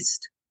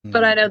deceased,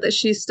 but I know that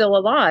she's still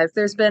alive.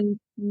 There's been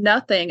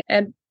nothing.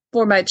 And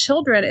for my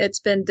children, it's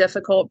been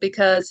difficult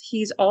because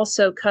he's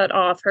also cut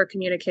off her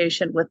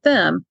communication with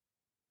them.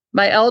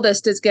 My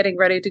eldest is getting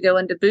ready to go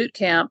into boot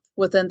camp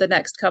within the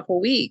next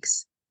couple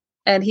weeks.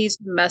 And he's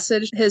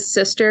messaged his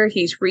sister.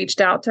 He's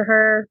reached out to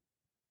her.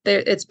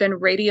 It's been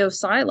radio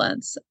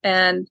silence.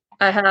 And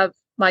I have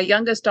my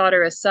youngest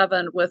daughter is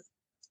 7 with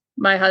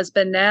my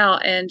husband now.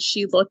 And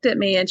she looked at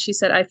me and she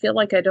said, I feel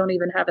like I don't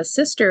even have a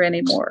sister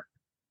anymore.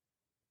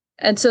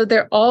 And so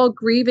they're all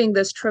grieving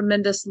this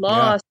tremendous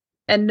loss.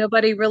 Yeah. And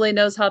nobody really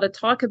knows how to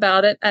talk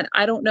about it. And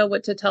I don't know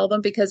what to tell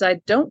them because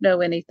I don't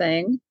know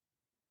anything.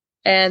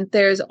 And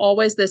there's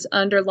always this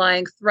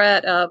underlying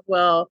threat of,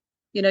 well,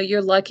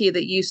 you're lucky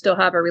that you still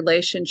have a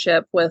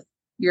relationship with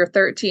your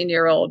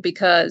 13-year-old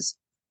because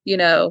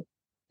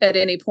at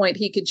any point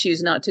he could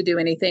choose not to do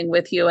anything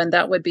with you. And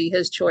that would be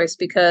his choice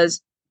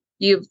because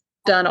you've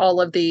done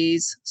all of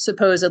these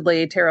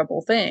supposedly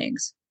terrible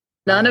things.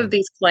 None of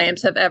these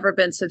claims have ever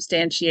been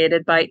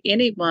substantiated by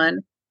anyone,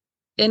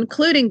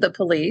 including the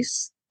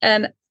police.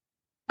 And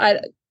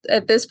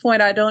at this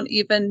point, I don't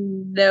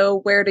even know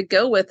where to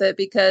go with it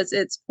because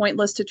it's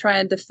pointless to try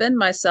and defend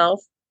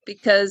myself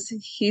because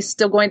he's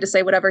still going to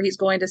say whatever he's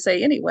going to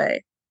say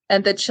anyway.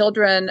 And the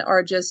children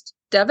are just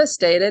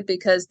devastated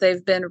because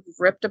they've been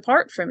ripped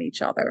apart from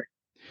each other.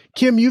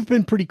 Kim, you've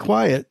been pretty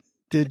quiet.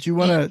 Did you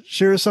want to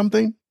share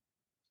something?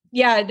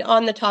 Yeah,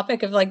 on the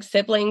topic of like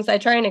siblings, I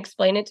try and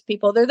explain it to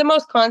people. They're the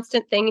most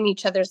constant thing in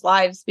each other's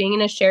lives. Being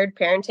in a shared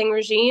parenting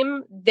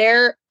regime,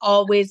 they're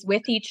always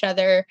with each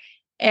other.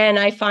 And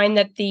I find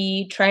that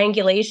the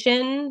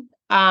triangulation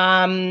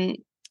and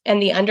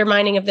the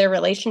undermining of their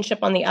relationship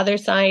on the other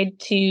side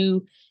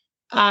to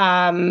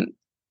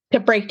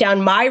break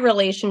down my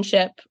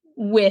relationship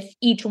with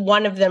each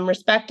one of them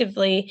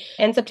respectively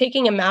ends up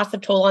taking a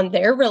massive toll on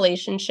their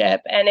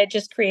relationship. And it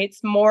just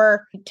creates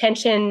more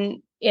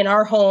tension in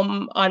our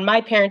home on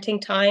my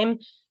parenting time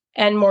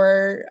and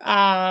more,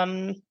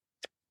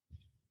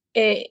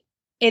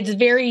 it's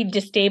very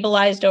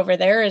destabilized over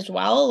there as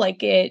well.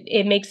 Like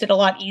it makes it a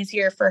lot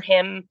easier for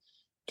him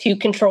to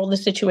control the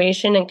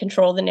situation and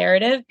control the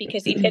narrative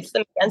because he pits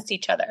them against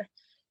each other.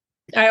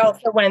 I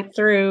also went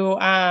through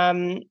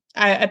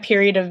a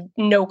period of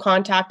no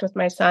contact with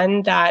my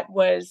son that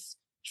was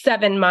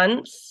 7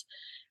 months.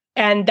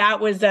 And that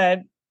was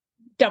a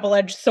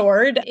double-edged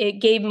sword. It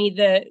gave me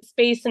the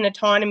space and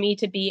autonomy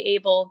to be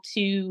able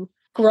to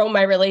grow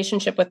my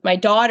relationship with my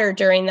daughter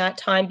during that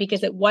time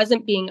because it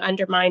wasn't being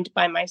undermined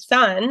by my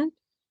son.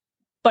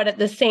 But at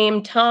the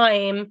same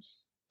time,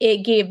 it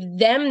gave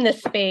them the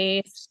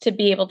space to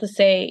be able to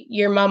say,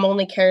 your mom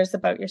only cares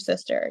about your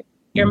sister.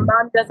 Your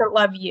mom doesn't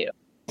love you.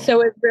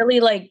 So it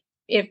really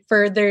it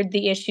furthered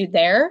the issue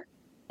there.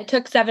 It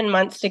took 7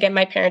 months to get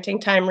my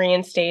parenting time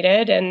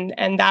reinstated.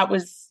 And that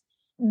was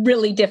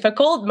really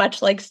difficult.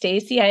 Much like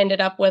Stacy, I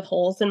ended up with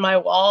holes in my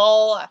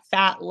wall, a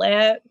fat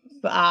lip,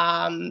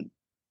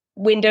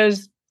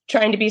 windows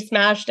trying to be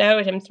smashed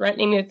out, him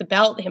threatening me with the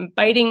belt, him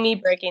biting me,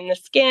 breaking the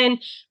skin.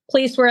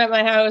 Police were at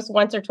my house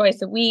once or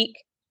twice a week.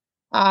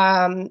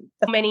 So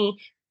many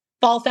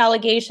false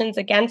allegations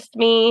against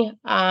me.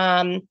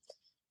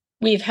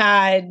 We've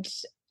had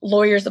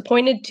lawyers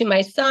appointed to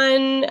my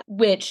son,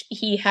 which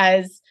he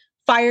has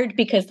fired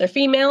because they're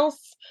females.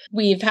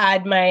 We've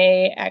had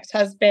my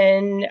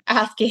ex-husband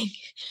asking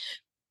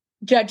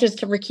judges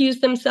to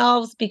recuse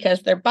themselves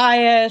because they're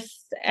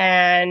biased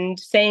and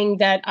saying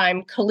that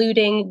I'm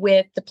colluding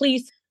with the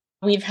police.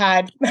 We've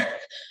had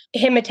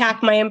him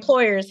attack my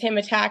employers, him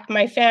attack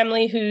my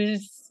family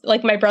who's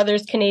like my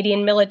brother's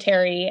Canadian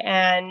military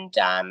and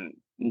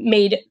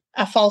made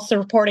a false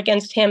report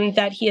against him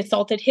that he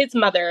assaulted his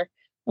mother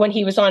when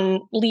he was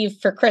on leave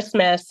for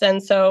Christmas.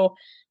 And so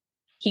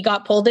he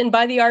got pulled in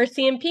by the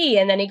RCMP,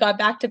 and then he got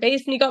back to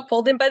base and he got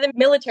pulled in by the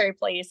military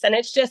police. And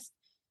it's just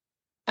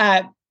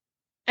a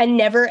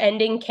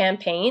never-ending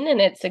campaign,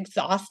 and it's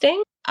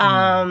exhausting.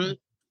 So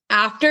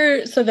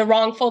the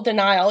wrongful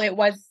denial, it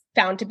was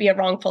found to be a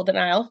wrongful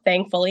denial,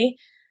 thankfully.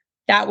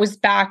 That was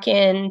back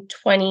in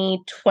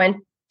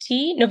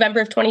 2020,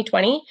 November of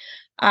 2020.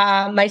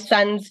 My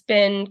son's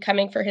been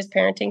coming for his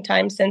parenting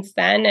time since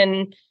then.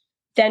 And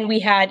then we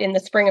had, in the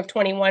spring of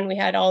 21, we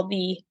had all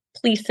the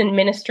police and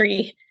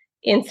ministry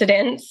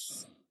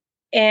incidents.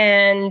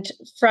 And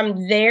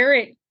from there,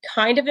 it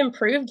kind of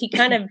improved. He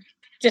kind of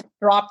just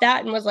dropped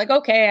that and was like,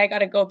 okay, I got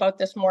to go about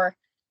this more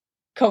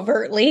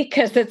covertly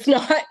because it's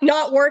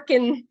not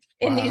working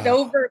in these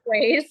overt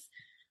ways.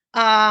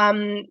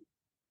 And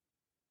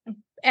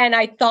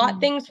I thought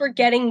things were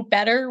getting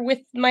better with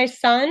my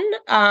son.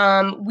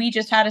 We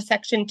just had a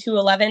Section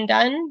 211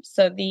 done.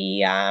 So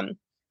the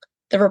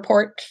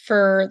report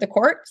for the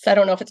courts. I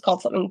don't know if it's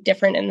called something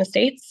different in the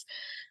States.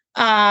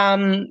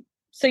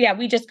 So yeah,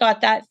 we just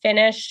got that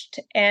finished,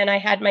 and I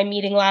had my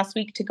meeting last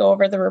week to go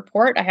over the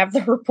report. I have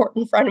the report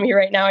in front of me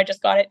right now. I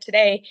just got it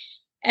today,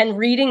 and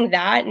reading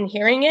that and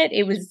hearing it,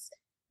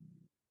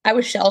 I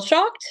was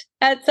shell-shocked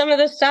at some of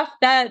the stuff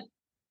that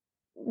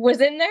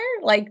was in there,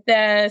 like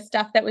the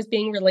stuff that was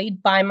being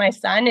relayed by my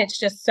son. It's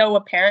just so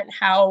apparent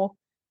how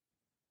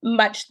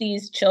much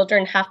these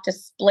children have to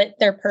split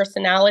their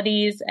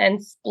personalities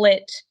and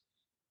split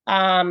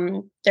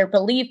their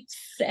beliefs,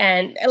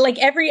 and like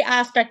every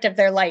aspect of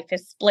their life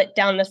is split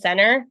down the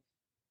center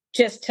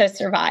just to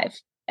survive.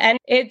 And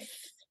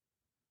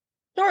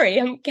sorry,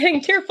 I'm getting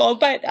tearful,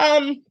 but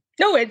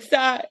no,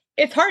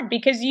 it's hard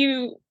because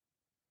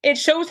it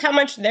shows how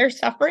much they're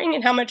suffering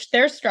and how much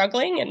they're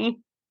struggling. And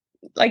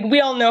like, we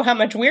all know how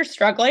much we're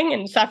struggling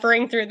and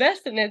suffering through this.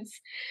 And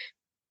it's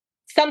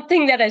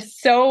something that is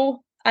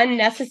so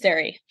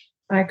unnecessary.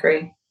 I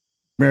agree.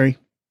 Mary?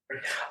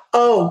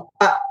 Oh,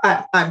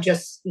 I'm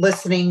just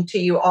listening to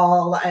you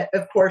all.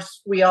 Of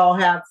course, we all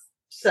have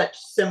such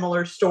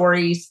similar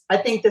stories. I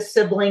think the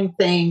sibling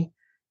thing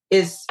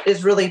is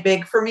really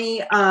big for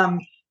me.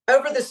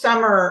 Over the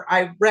summer,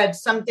 I read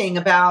something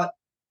about,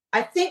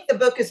 I think the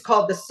book is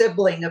called The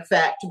Sibling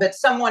Effect, but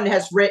someone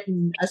has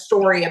written a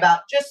story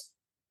about just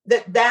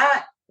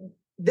that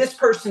this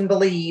person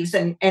believes,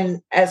 and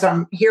as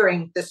I'm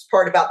hearing this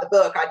part about the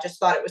book, I just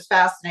thought it was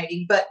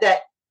fascinating, but that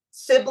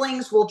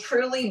siblings will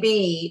truly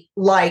be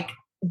like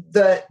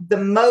the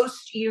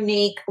most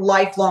unique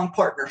lifelong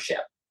partnership.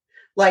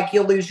 Like,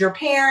 you'll lose your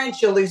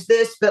parents, you'll lose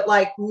this, but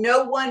like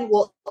no one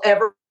will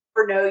ever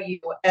know you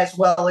as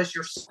well as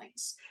your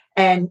siblings.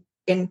 And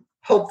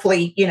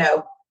hopefully,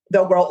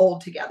 they'll grow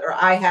old together.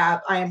 I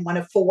am one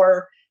of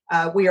four.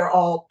 We are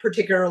all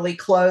particularly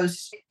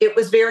close. It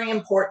was very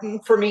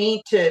important for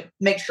me to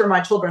make sure my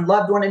children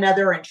loved one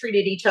another and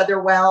treated each other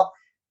well.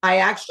 I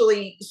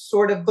actually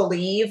sort of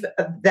believe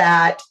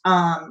that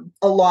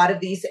a lot of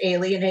these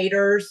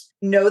alienators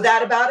know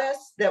that about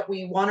us, that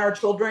we want our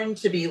children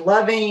to be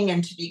loving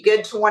and to be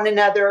good to one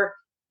another.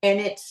 And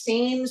it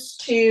seems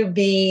to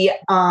be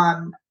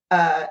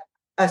a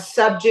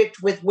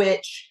subject with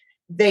which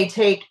they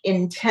take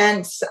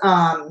intense,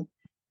 a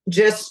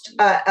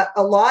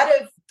lot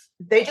of,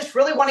 they just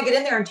really want to get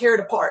in there and tear it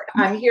apart.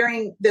 I'm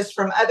hearing this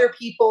from other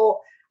people.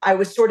 I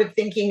was sort of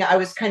thinking I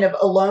was kind of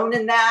alone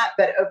in that,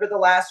 but over the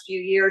last few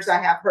years, I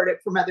have heard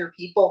it from other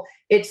people.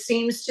 It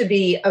seems to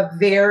be a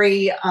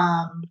very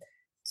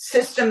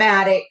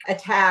systematic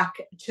attack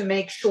to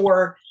make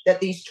sure that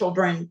these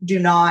children do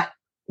not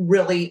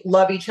really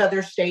love each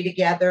other, stay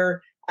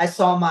together. I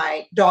saw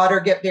my daughter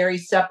get very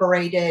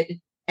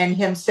separated and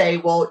him say,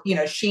 well,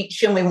 she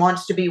only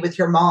wants to be with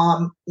your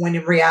mom, when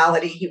in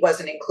reality, he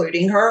wasn't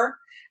including her.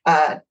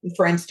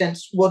 For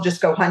instance, we'll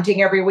just go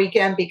hunting every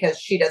weekend because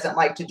she doesn't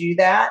like to do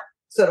that.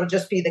 So it'll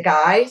just be the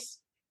guys.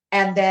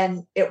 And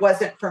then it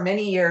wasn't for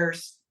many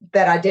years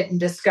that I didn't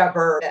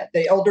discover that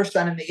the older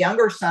son and the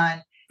younger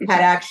son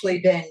had actually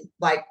been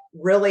like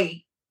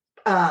really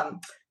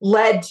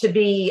led to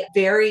be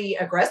very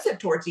aggressive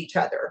towards each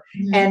other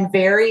and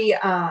very,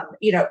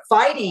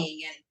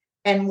 fighting.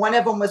 And one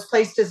of them was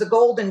placed as a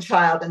golden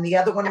child and the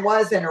other one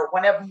wasn't, or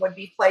one of them would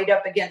be played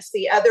up against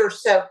the other.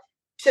 So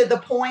to the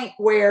point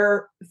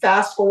where,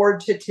 fast forward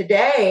to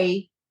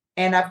today,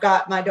 and I've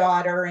got my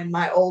daughter and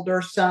my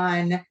older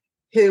son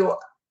who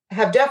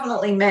have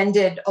definitely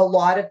mended a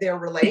lot of their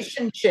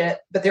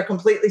relationship, but they're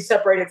completely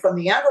separated from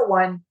the younger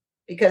one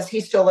because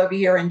he's still over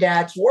here in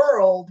dad's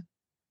world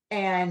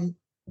and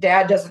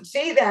dad doesn't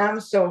see them.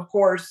 So of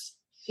course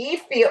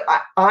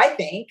I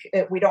think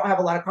we don't have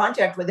a lot of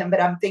contact with him,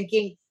 but I'm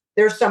thinking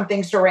there's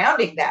something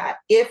surrounding that.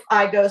 If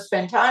I go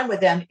spend time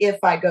with them, if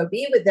I go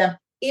be with them,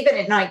 even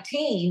at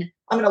 19,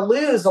 I'm going to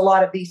lose a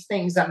lot of these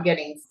things I'm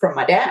getting from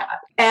my dad.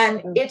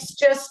 And it's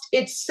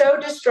so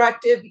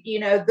destructive.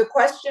 The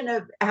question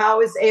of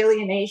how is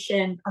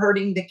alienation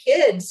hurting the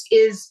kids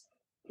is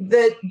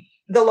the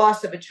the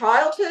loss of a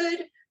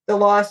childhood, the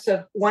loss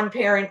of one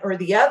parent or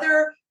the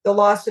other, the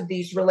loss of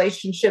these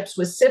relationships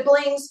with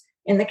siblings.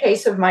 In the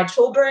case of my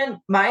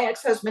children, my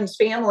ex-husband's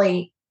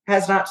family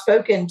has not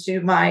spoken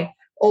to my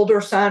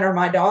older son or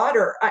my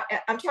daughter.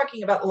 I'm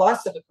talking about the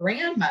loss of a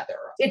grandmother.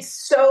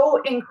 It's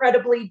so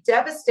incredibly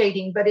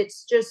devastating, but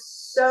it's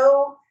just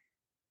so,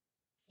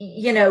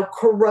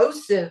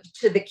 corrosive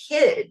to the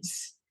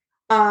kids.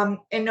 And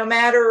no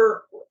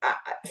matter,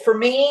 for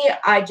me,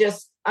 I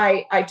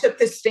took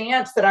this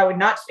stance that I would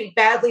not speak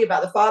badly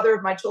about the father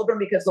of my children,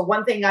 because the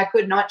one thing I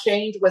could not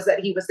change was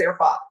that he was their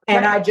father.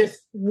 And I just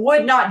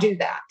would not do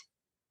that.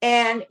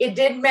 And it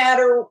didn't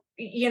matter,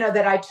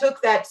 that I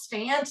took that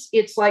stance.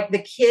 It's like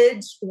the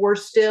kids were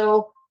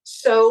still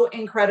so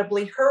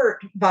incredibly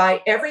hurt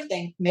by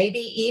everything, maybe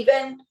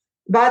even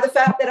by the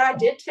fact that I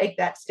did take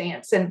that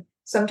stance. And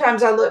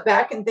sometimes I look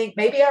back and think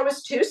maybe I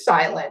was too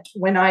silent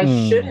when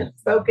I should have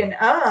spoken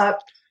up,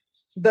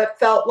 but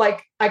felt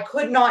like I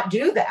could not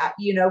do that.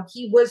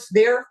 He was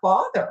their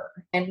father.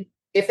 And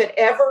if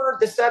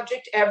the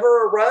subject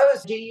ever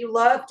arose, do you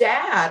love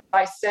dad?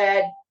 I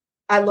said,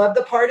 I love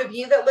the part of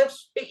you that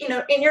lives,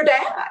 in your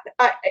dad.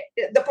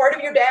 The part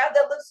of your dad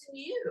that lives in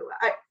you.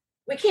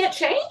 We can't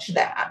change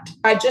that.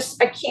 I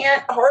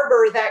can't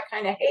harbor that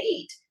kind of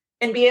hate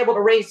and be able to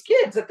raise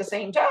kids at the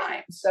same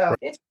time. So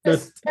it's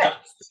just,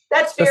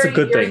 that's very,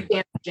 very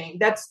damaging.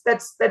 That's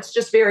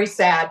just very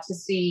sad to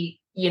see.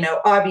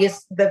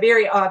 The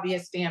very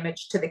obvious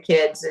damage to the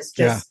kids is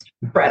just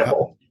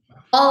incredible.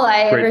 All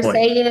I ever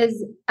say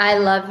is, I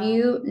love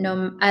you.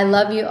 I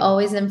love you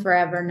always and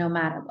forever, no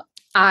matter what.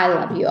 I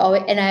love you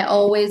always. And I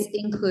always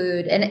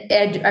include, and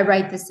I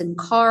write this in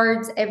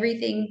cards,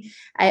 everything.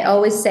 I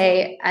always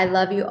say, I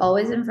love you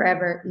always and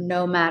forever,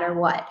 no matter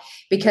what,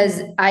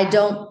 because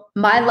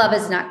my love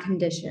is not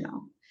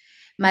conditional.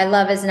 My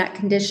love is not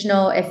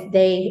conditional. If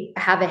they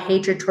have a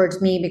hatred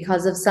towards me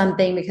because of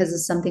something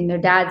their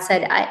dad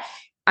said,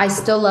 I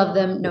still love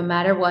them no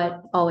matter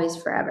what, always,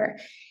 forever.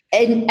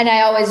 And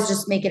I always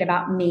just make it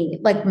about me,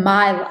 like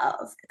my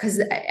love,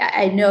 because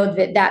I know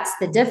that that's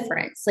the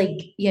difference. Like,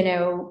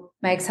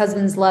 my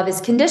ex-husband's love is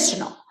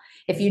conditional.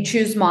 If you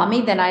choose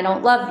mommy, then I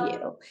don't love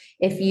you.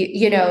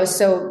 If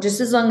so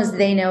just as long as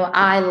they know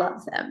I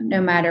love them,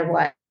 no matter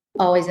what,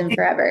 always and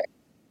forever.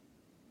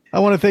 I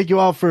want to thank you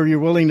all for your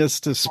willingness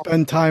to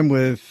spend time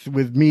with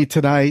me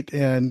tonight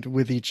and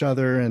with each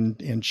other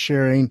and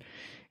sharing.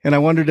 And I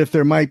wondered if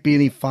there might be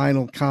any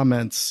final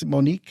comments.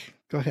 Monique,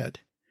 go ahead.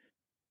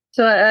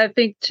 So I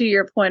think to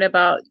your point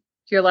about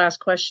your last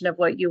question of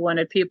what you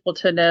wanted people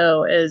to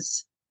know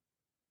is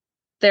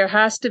there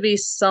has to be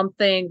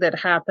something that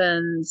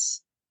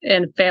happens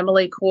in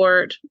family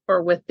court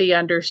or with the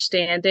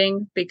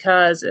understanding,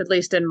 because at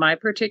least in my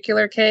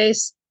particular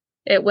case,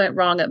 it went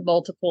wrong at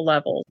multiple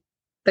levels.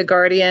 The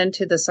guardian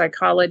to the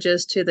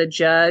psychologist to the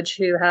judge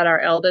who had our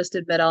eldest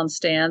admit on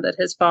stand that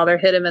his father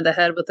hit him in the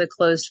head with a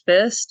closed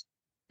fist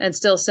and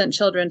still sent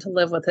children to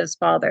live with his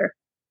father.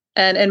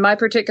 And in my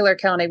particular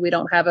county, we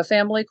don't have a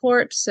family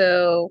court,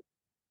 so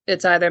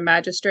it's either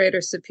magistrate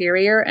or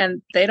superior,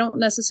 and they don't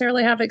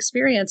necessarily have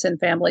experience in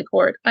family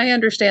court. I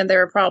understand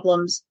there are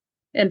problems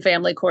in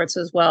family courts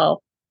as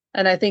well.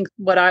 And I think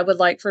what I would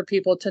like for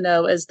people to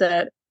know is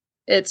that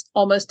it's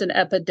almost an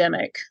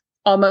epidemic.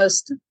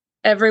 Almost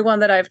everyone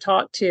that I've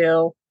talked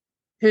to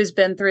who's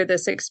been through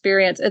this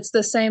experience, it's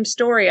the same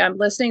story. I'm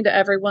listening to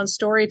everyone's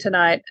story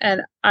tonight,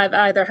 and I've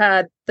either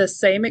had the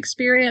same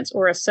experience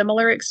or a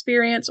similar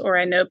experience, or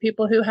I know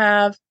people who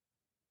have.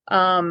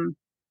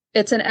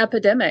 It's an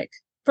epidemic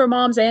for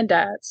moms and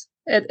dads.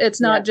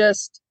 It's not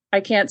just,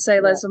 I can't say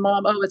as a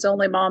mom, it's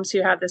only moms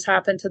who have this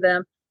happen to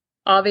them.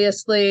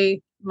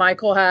 Obviously,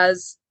 Michael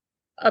has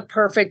a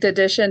perfect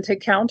addition to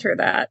counter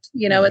that.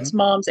 It's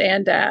moms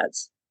and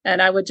dads.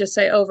 And I would just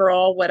say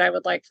overall, what I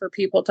would like for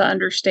people to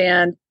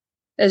understand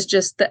is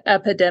just the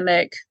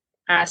epidemic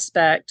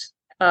aspect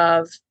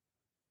of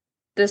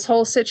this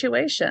whole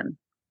situation.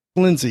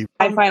 Lindsay.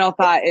 My final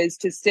thought is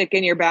to stick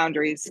in your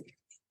boundaries.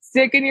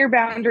 Stick in your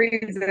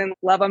boundaries and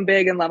love them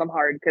big and love them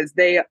hard, because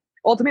they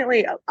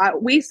ultimately,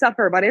 we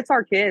suffer, but it's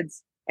our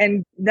kids.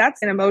 And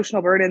that's an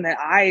emotional burden that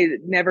I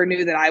never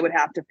knew that I would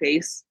have to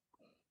face.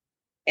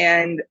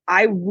 And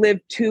I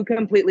lived two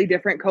completely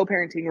different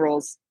co-parenting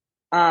roles.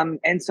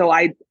 And so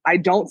I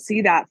don't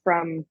see that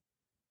from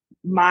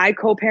my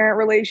co-parent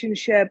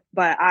relationship,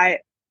 but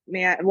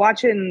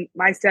watching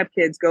my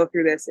stepkids go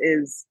through this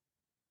is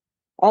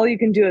all you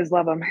can do is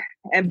love them.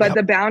 But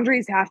the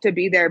boundaries have to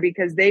be there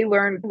because they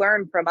learn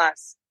from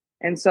us.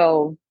 And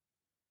so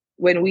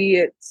when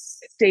we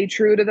stay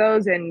true to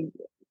those and,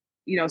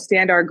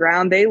 stand our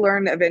ground, they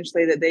learn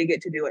eventually that they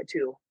get to do it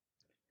too.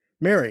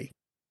 Mary.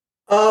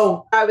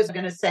 Oh, I was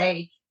going to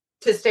say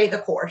to stay the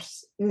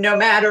course, no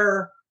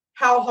matter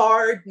how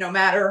hard, no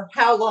matter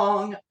how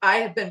long. I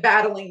have been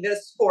battling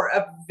this for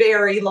a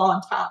very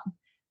long time,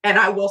 and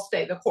I will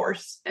stay the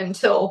course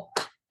until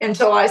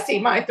I see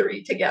my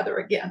three together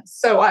again.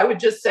 So I would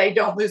just say,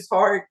 don't lose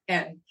heart.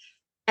 And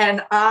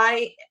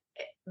I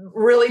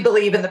really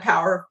believe in the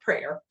power of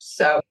prayer.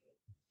 So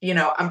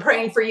I'm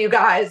praying for you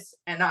guys.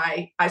 And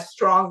I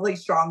strongly,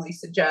 strongly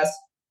suggest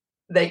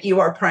that you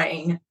are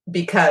praying,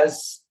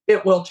 because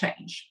it will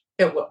change.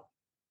 It will.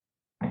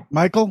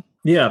 Michael?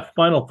 Yeah.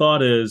 Final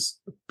thought is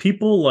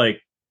people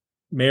like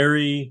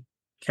Mary,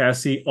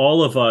 Cassie,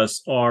 all of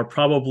us are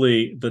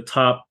probably the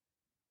top,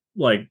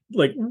 like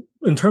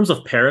in terms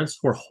of parents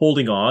who are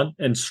holding on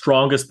and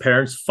strongest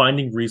parents,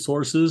 finding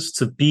resources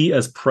to be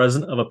as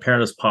present of a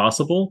parent as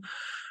possible.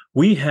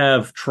 We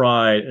have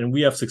tried and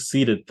we have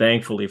succeeded,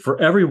 thankfully.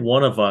 For every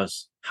one of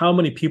us, how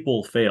many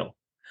people fail?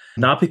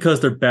 Not because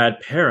they're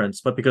bad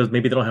parents, but because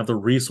maybe they don't have the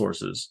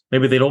resources.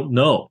 Maybe they don't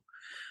know.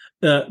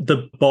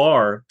 The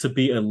bar to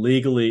be a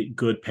legally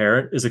good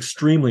parent is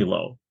extremely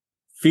low.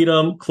 Feed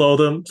them, clothe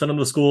them, send them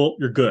to school.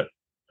 You're good,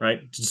 right?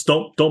 Just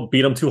don't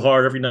beat them too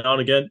hard every now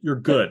and again. You're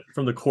good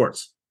from the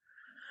courts.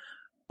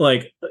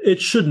 Like, it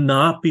should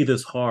not be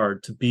this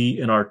hard to be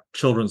in our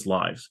children's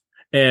lives.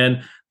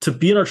 And to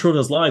be in our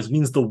children's lives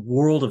means the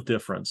world of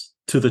difference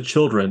to the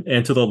children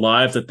and to the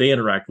lives that they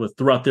interact with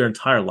throughout their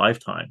entire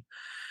lifetime.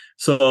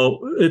 So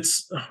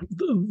it's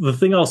the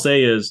thing I'll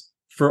say is,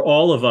 for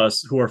all of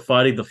us who are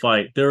fighting the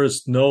fight, there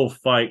is no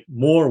fight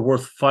more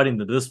worth fighting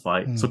than this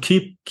fight. So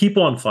keep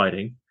on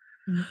fighting.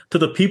 To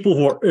the people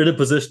who are in a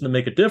position to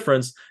make a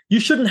difference, you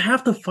shouldn't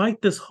have to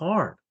fight this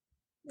hard.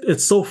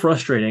 It's so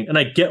frustrating. And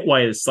I get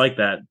why it's like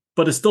that,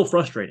 but it's still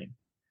frustrating.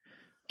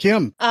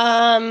 Kim?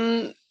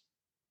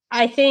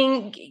 I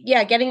think,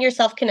 getting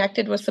yourself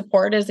connected with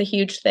support is a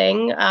huge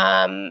thing.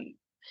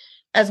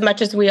 As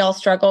much as we all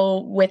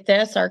struggle with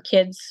this, our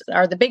kids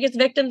are the biggest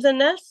victims in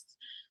this.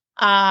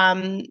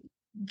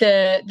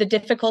 The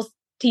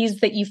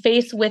difficulties that you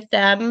face with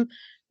them,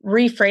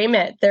 reframe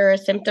it. They're a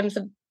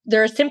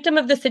symptom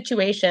of the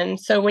situation.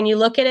 So when you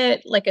look at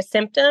it like a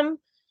symptom,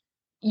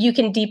 you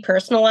can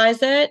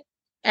depersonalize it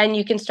and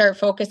you can start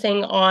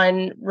focusing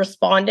on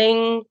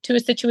responding to a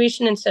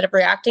situation instead of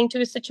reacting to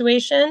a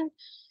situation.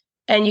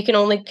 And you can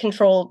only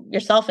control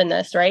yourself in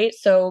this, right?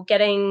 So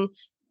getting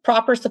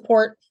proper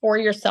support for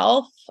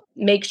yourself,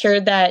 make sure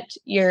that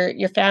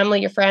your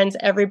family, your friends,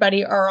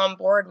 everybody are on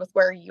board with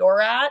where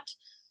you're at.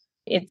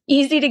 It's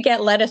easy to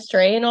get led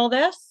astray in all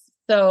this.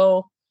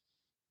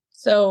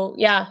 So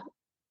yeah,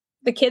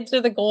 the kids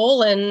are the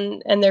goal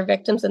and they're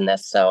victims in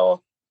this.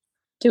 So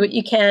do what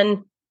you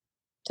can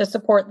to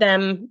support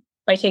them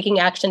by taking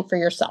action for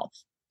yourself.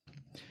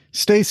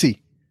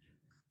 Stacy?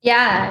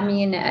 Yeah, I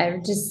mean, I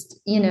just,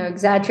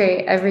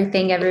 exaggerate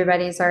everything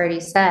everybody's already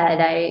said.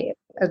 I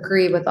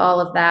agree with all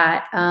of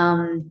that.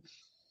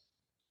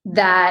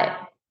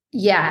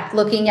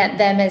 Looking at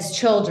them as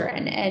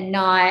children and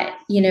not,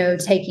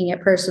 taking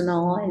it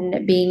personal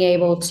and being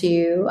able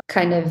to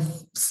kind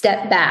of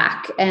step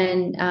back.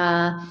 And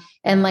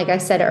like I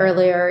said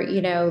earlier,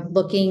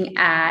 looking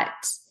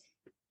at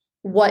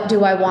what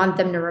do I want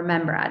them to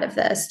remember out of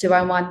this? Do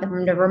I want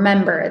them to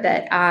remember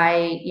that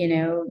I,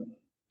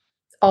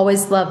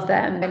 always love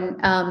them?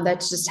 And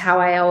that's just how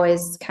I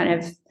always kind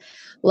of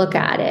look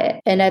at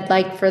it. And I'd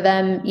like for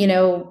them,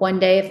 one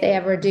day, if they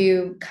ever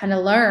do kind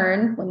of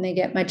learn when they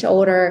get much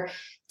older,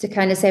 to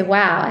kind of say,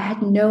 wow, I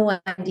had no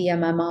idea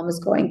my mom was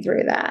going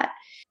through that.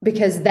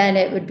 Because then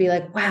it would be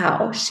like,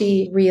 wow,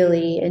 she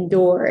really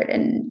endured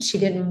and she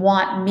didn't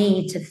want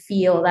me to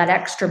feel that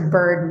extra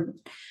burden.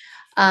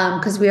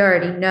 Because we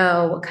already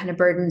know what kind of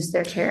burdens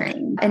they're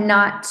carrying, and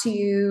not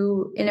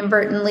to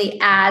inadvertently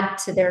add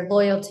to their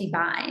loyalty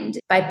bind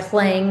by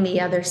playing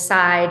the other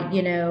side.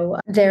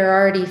 They're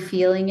already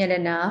feeling it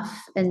enough.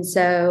 And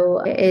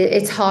so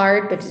it's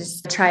hard, but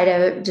just try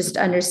to just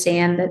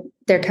understand that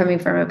they're coming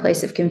from a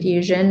place of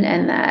confusion,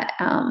 and that,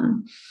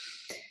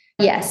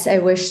 yes, I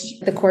wish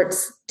the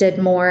courts did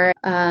more.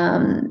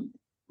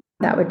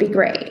 That would be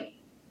great.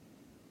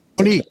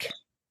 Monique?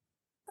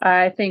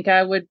 I think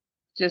I would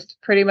just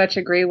pretty much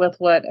agree with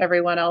what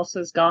everyone else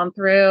has gone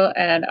through.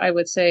 And I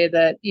would say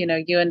that,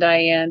 you and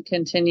Diane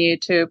continue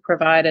to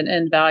provide an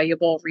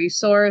invaluable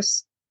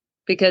resource,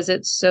 because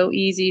it's so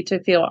easy to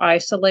feel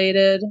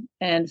isolated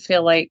and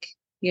feel like,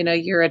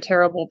 you're a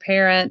terrible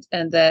parent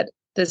and that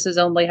this is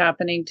only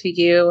happening to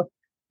you.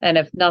 And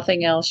if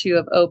nothing else, you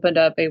have opened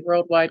up a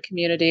worldwide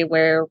community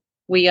where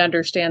we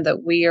understand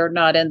that we are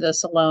not in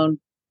this alone,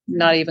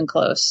 not even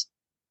close.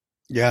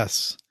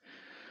 Yes.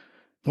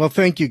 Well,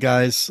 thank you,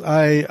 guys.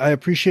 I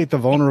appreciate the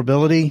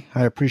vulnerability.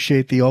 I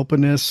appreciate the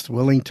openness,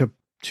 willing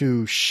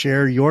to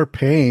share your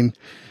pain,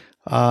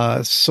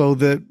 so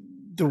that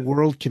the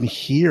world can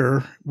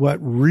hear what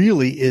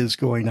really is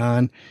going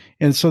on,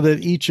 and so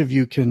that each of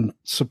you can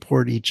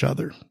support each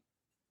other.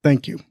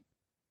 Thank you.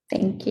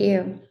 Thank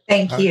you.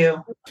 Thank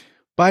you.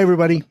 Bye,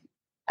 everybody.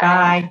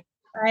 Bye.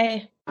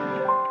 Bye.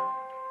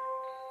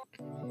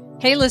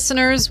 Hey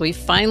listeners, we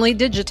finally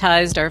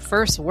digitized our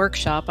first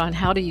workshop on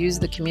how to use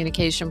the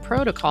communication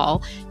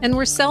protocol, and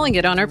we're selling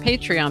it on our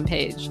Patreon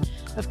page.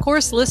 Of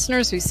course,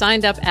 listeners who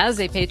signed up as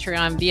a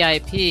Patreon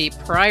VIP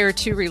prior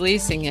to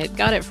releasing it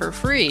got it for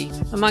free,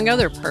 among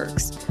other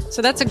perks.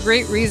 So that's a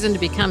great reason to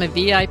become a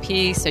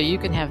VIP so you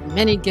can have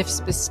many gifts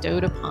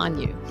bestowed upon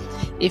you.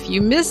 If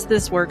you missed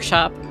this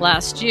workshop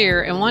last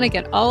year and want to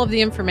get all of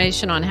the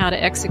information on how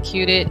to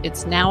execute it,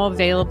 it's now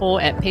available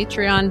at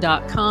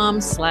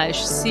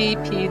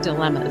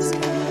patreon.com/cpdilemmas.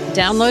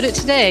 Download it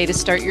today to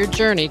start your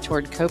journey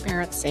toward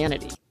co-parent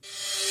sanity.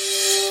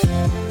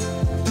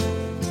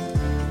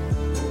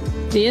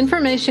 The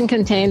information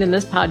contained in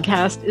this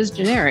podcast is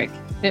generic.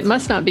 It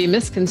must not be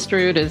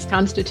misconstrued as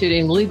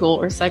constituting legal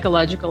or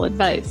psychological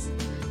advice.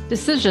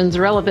 Decisions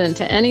relevant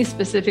to any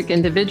specific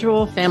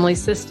individual, family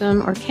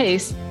system, or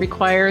case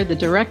require the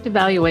direct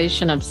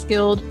evaluation of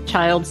skilled,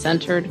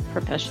 child-centered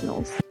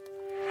professionals.